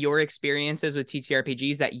by your experiences with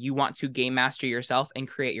TTRPGs that you want to game master yourself and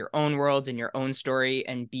create your own worlds and your own story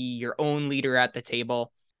and be your own leader at the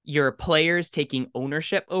table. Your players taking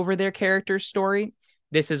ownership over their character's story.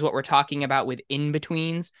 This is what we're talking about with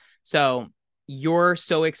in-betweens. So you're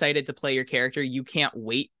so excited to play your character, you can't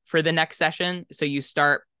wait for the next session. So you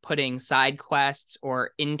start putting side quests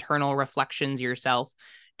or internal reflections yourself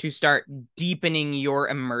to start deepening your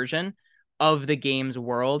immersion of the game's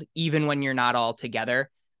world, even when you're not all together.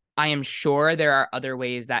 I am sure there are other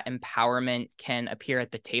ways that empowerment can appear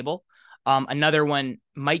at the table. Another one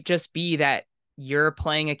might just be that you're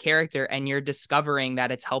playing a character and you're discovering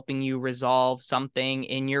that it's helping you resolve something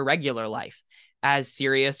in your regular life, as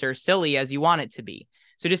serious or silly as you want it to be.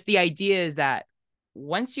 So just the idea is that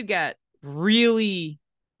once you get really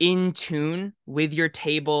in tune with your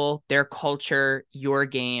table, their culture, your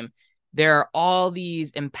game, there are all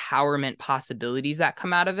these empowerment possibilities that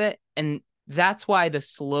come out of it. And that's why the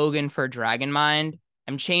slogan for Dragon Mind,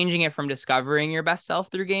 I'm changing it from discovering your best self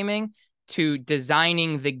through gaming to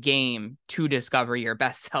designing the game to discover your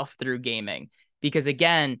best self through gaming. Because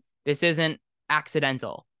again, this isn't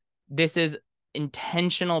accidental. This is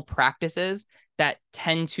intentional practices that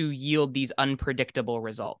tend to yield these unpredictable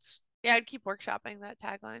results. Yeah, I'd keep workshopping that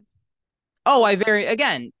tagline. Oh,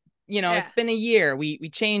 it's been a year. We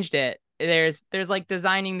changed it. There's like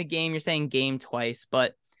designing the game. You're saying game twice,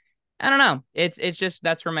 but I don't know. It's just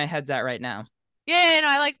that's where my head's at right now. Yeah, no,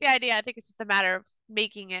 I like the idea. I think it's just a matter of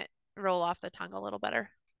making it roll off the tongue a little better.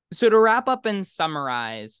 So to wrap up and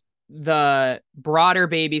summarize the broader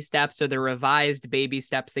baby steps or the revised baby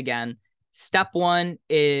steps again, step 1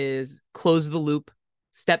 is close the loop.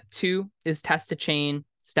 Step 2 is test a chain.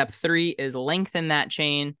 Step 3 is lengthen that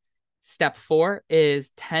chain. Step 4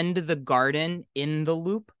 is tend the garden in the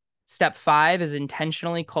loop. Step 5 is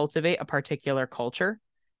intentionally cultivate a particular culture.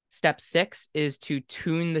 Step 6 is to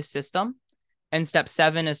tune the system. And step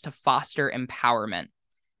 7 is to foster empowerment.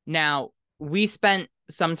 Now, we spent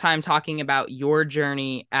some time talking about your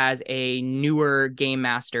journey as a newer game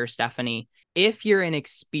master, Stephanie. If you're an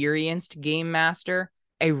experienced game master,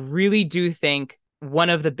 I really do think one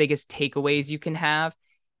of the biggest takeaways you can have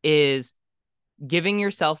is giving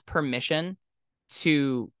yourself permission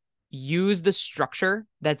to use the structure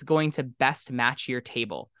that's going to best match your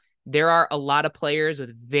table. There are a lot of players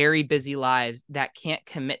with very busy lives that can't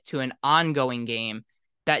commit to an ongoing game.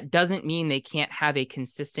 That doesn't mean they can't have a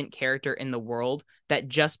consistent character in the world that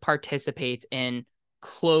just participates in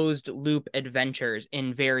closed loop adventures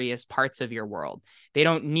in various parts of your world. They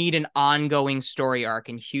don't need an ongoing story arc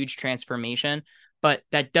and huge transformation, but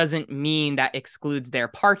that doesn't mean that excludes their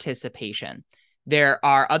participation. There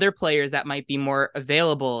are other players that might be more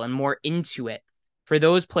available and more into it. For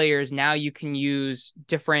those players, now you can use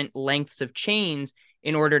different lengths of chains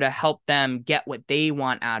in order to help them get what they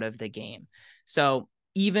want out of the game. So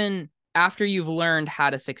even after you've learned how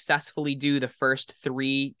to successfully do the first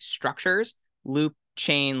 3 structures, loop,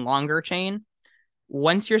 chain, longer chain,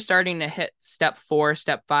 once you're starting to hit step 4,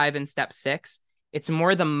 step 5, and step 6, it's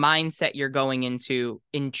more the mindset you're going into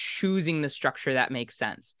in choosing the structure that makes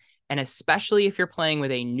sense. And especially if you're playing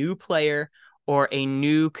with a new player or a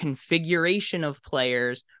new configuration of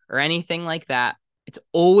players or anything like that, it's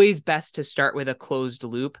always best to start with a closed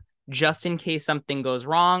loop, just in case something goes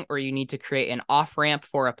wrong or you need to create an off-ramp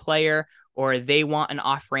for a player or they want an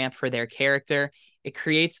off-ramp for their character. It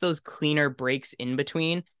creates those cleaner breaks in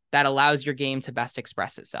between that allows your game to best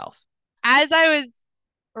express itself. As I was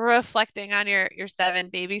reflecting on your 7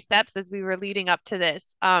 baby steps as we were leading up to this,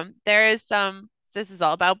 there is this is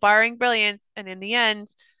all about borrowing brilliance, and in the end,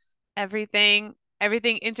 everything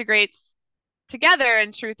integrates together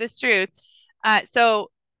and truth is truth.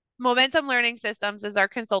 So Momentum Learning Systems is our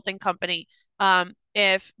consulting company.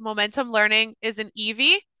 If Momentum Learning is an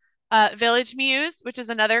EV, Village Muse, which is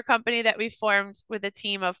another company that we formed with a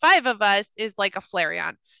team of 5 of us, is like a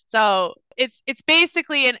Flareon. So it's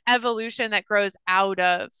basically an evolution that grows out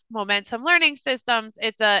of Momentum Learning Systems.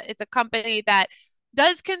 It's a company that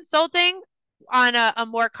does consulting on a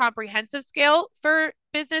more comprehensive scale for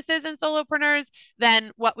businesses and solopreneurs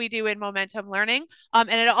than what we do in Momentum Learning. And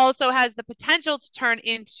it also has the potential to turn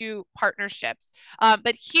into partnerships.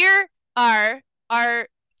 But here are our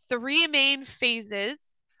 3 main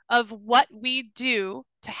phases of what we do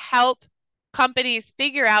to help companies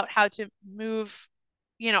figure out how to move,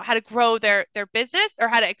 how to grow their business or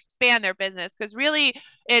how to expand their business. Because really,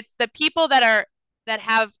 it's the people that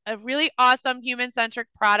have a really awesome human-centric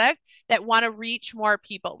product that want to reach more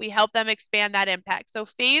people. We help them expand that impact. So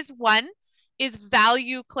phase 1 is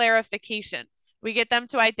value clarification. We get them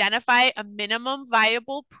to identify a minimum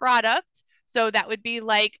viable product. So that would be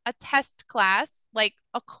like a test class, like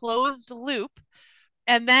a closed loop.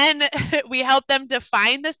 And then we help them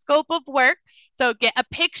define the scope of work. So get a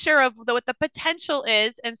picture of what the potential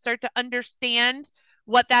is and start to understand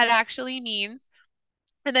what that actually means.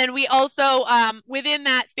 And then we also, within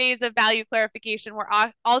that phase of value clarification,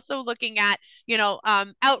 we're also looking at,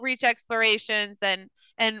 outreach explorations and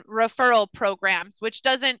referral programs, which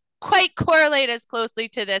doesn't quite correlate as closely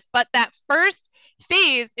to this. But that first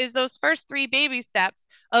phase is those first 3 baby steps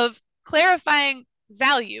of clarifying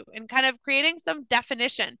value and kind of creating some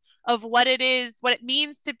definition of what it is, what it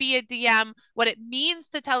means to be a DM, what it means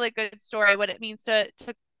to tell a good story, what it means to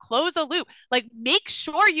close a loop. Like, make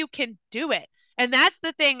sure you can do it. And that's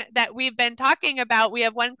the thing that we've been talking about. We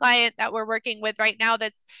have one client that we're working with right now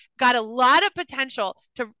that's got a lot of potential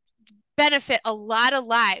to benefit a lot of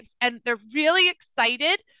lives. And they're really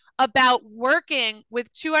excited about working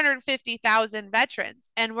with 250,000 veterans.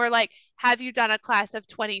 And we're like, have you done a class of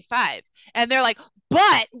 25? And they're like,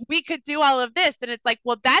 but we could do all of this. And it's like,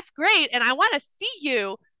 well, that's great. And I want to see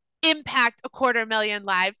you impact 250,000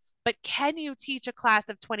 lives. But can you teach a class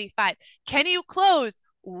of 25? Can you close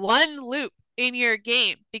one loop in your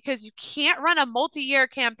game? Because you can't run a multi-year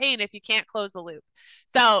campaign if you can't close a loop.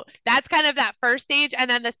 So that's kind of that first stage.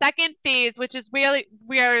 And then the second phase, which is really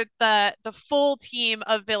where the full team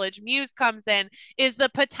of Village Muse comes in, is the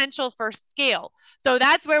potential for scale. So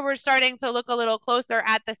that's where we're starting to look a little closer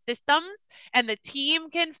at the systems and the team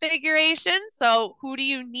configuration. So who do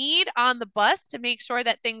you need on the bus to make sure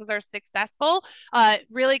that things are successful?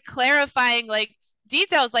 Really clarifying, like,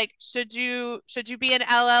 details like, should you be an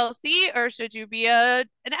LLC or should you be an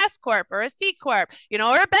S corp or a C corp,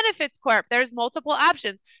 or a benefits corp? There's multiple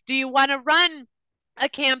options. Do you want to run a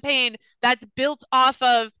campaign that's built off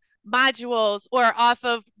of modules or off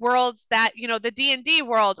of worlds that, the D&D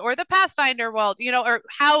world or the Pathfinder world, or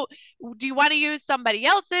how do you want to use somebody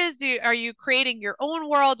else's? Are you creating your own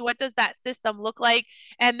world? What does that system look like?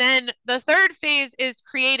 And then the third phase is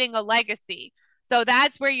creating a legacy. So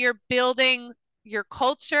that's where you're building your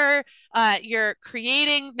culture, you're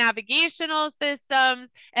creating navigational systems,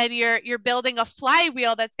 and you're building a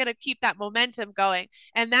flywheel that's going to keep that momentum going.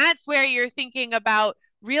 And that's where you're thinking about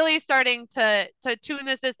really starting to tune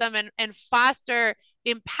the system and foster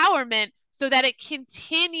empowerment so that it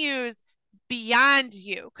continues beyond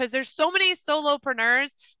you, because there's so many solopreneurs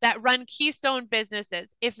that run keystone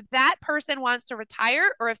businesses. If that person wants to retire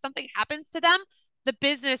or if something happens to them, the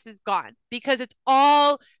business is gone because it's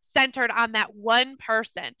all centered on that one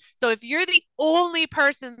person. So if you're the only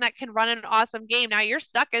person that can run an awesome game, now you're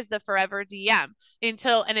stuck as the forever DM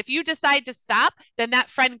and if you decide to stop, then that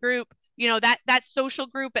friend group, that social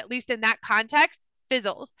group, at least in that context,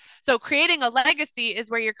 fizzles. So creating a legacy is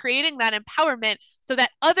where you're creating that empowerment so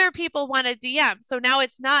that other people want to DM. So now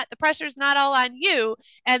the pressure's not all on you,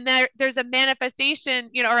 and there's a manifestation,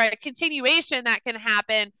 or a continuation that can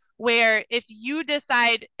happen where if you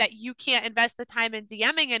decide that you can't invest the time in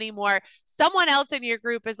DMing anymore, someone else in your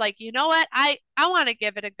group is like, you know what, I want to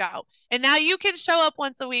give it a go. And now you can show up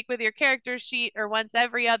once a week with your character sheet or once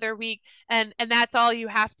every other week, and that's all you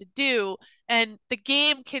have to do. And the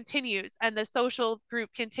game continues and the social group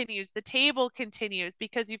continues, the table continues,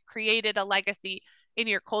 because you've created a legacy in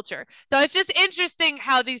your culture. So it's just interesting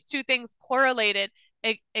how these two things correlated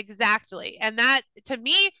exactly. And that, to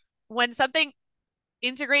me, when something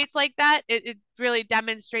integrates like that, it really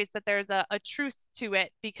demonstrates that there's a truth to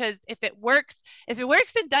it. Because if it works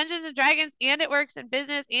in Dungeons and Dragons, and it works in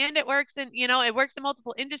business, and it works in, it works in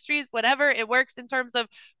multiple industries, whatever, it works in terms of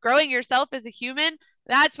growing yourself as a human,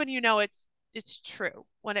 that's when it's true,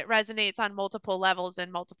 when it resonates on multiple levels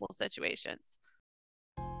in multiple situations.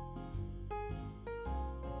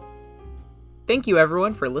 Thank you,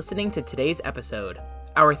 everyone, for listening to today's episode.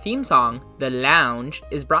 Our theme song, The Lounge,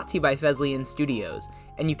 is brought to you by Fesleyan Studios,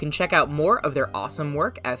 and you can check out more of their awesome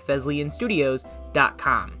work at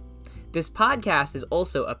fesleyanstudios.com. This podcast is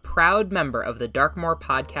also a proud member of the Darkmoor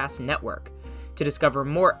Podcast Network. To discover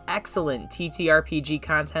more excellent TTRPG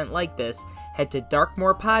content like this, head to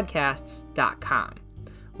darkmoorpodcasts.com.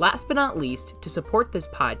 Last but not least, to support this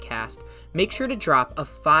podcast, make sure to drop a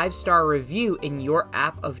 5-star review in your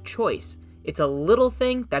app of choice. It's a little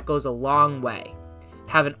thing that goes a long way.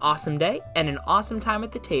 Have an awesome day and an awesome time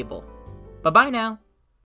at the table. Bye-bye now.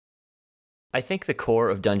 I think the core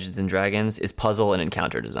of Dungeons & Dragons is puzzle and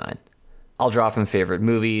encounter design. I'll draw from favorite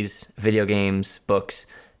movies, video games, books,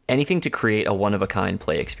 anything to create a one-of-a-kind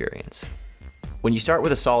play experience. When you start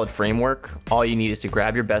with a solid framework, all you need is to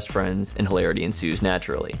grab your best friends and hilarity ensues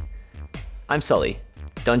naturally. I'm Sully,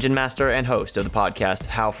 Dungeon Master and host of the podcast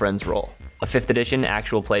How Friends Roll, a 5th edition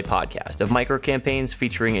actual play podcast of micro-campaigns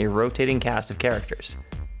featuring a rotating cast of characters.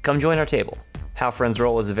 Come join our table. How Friends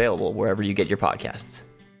Roll is available wherever you get your podcasts.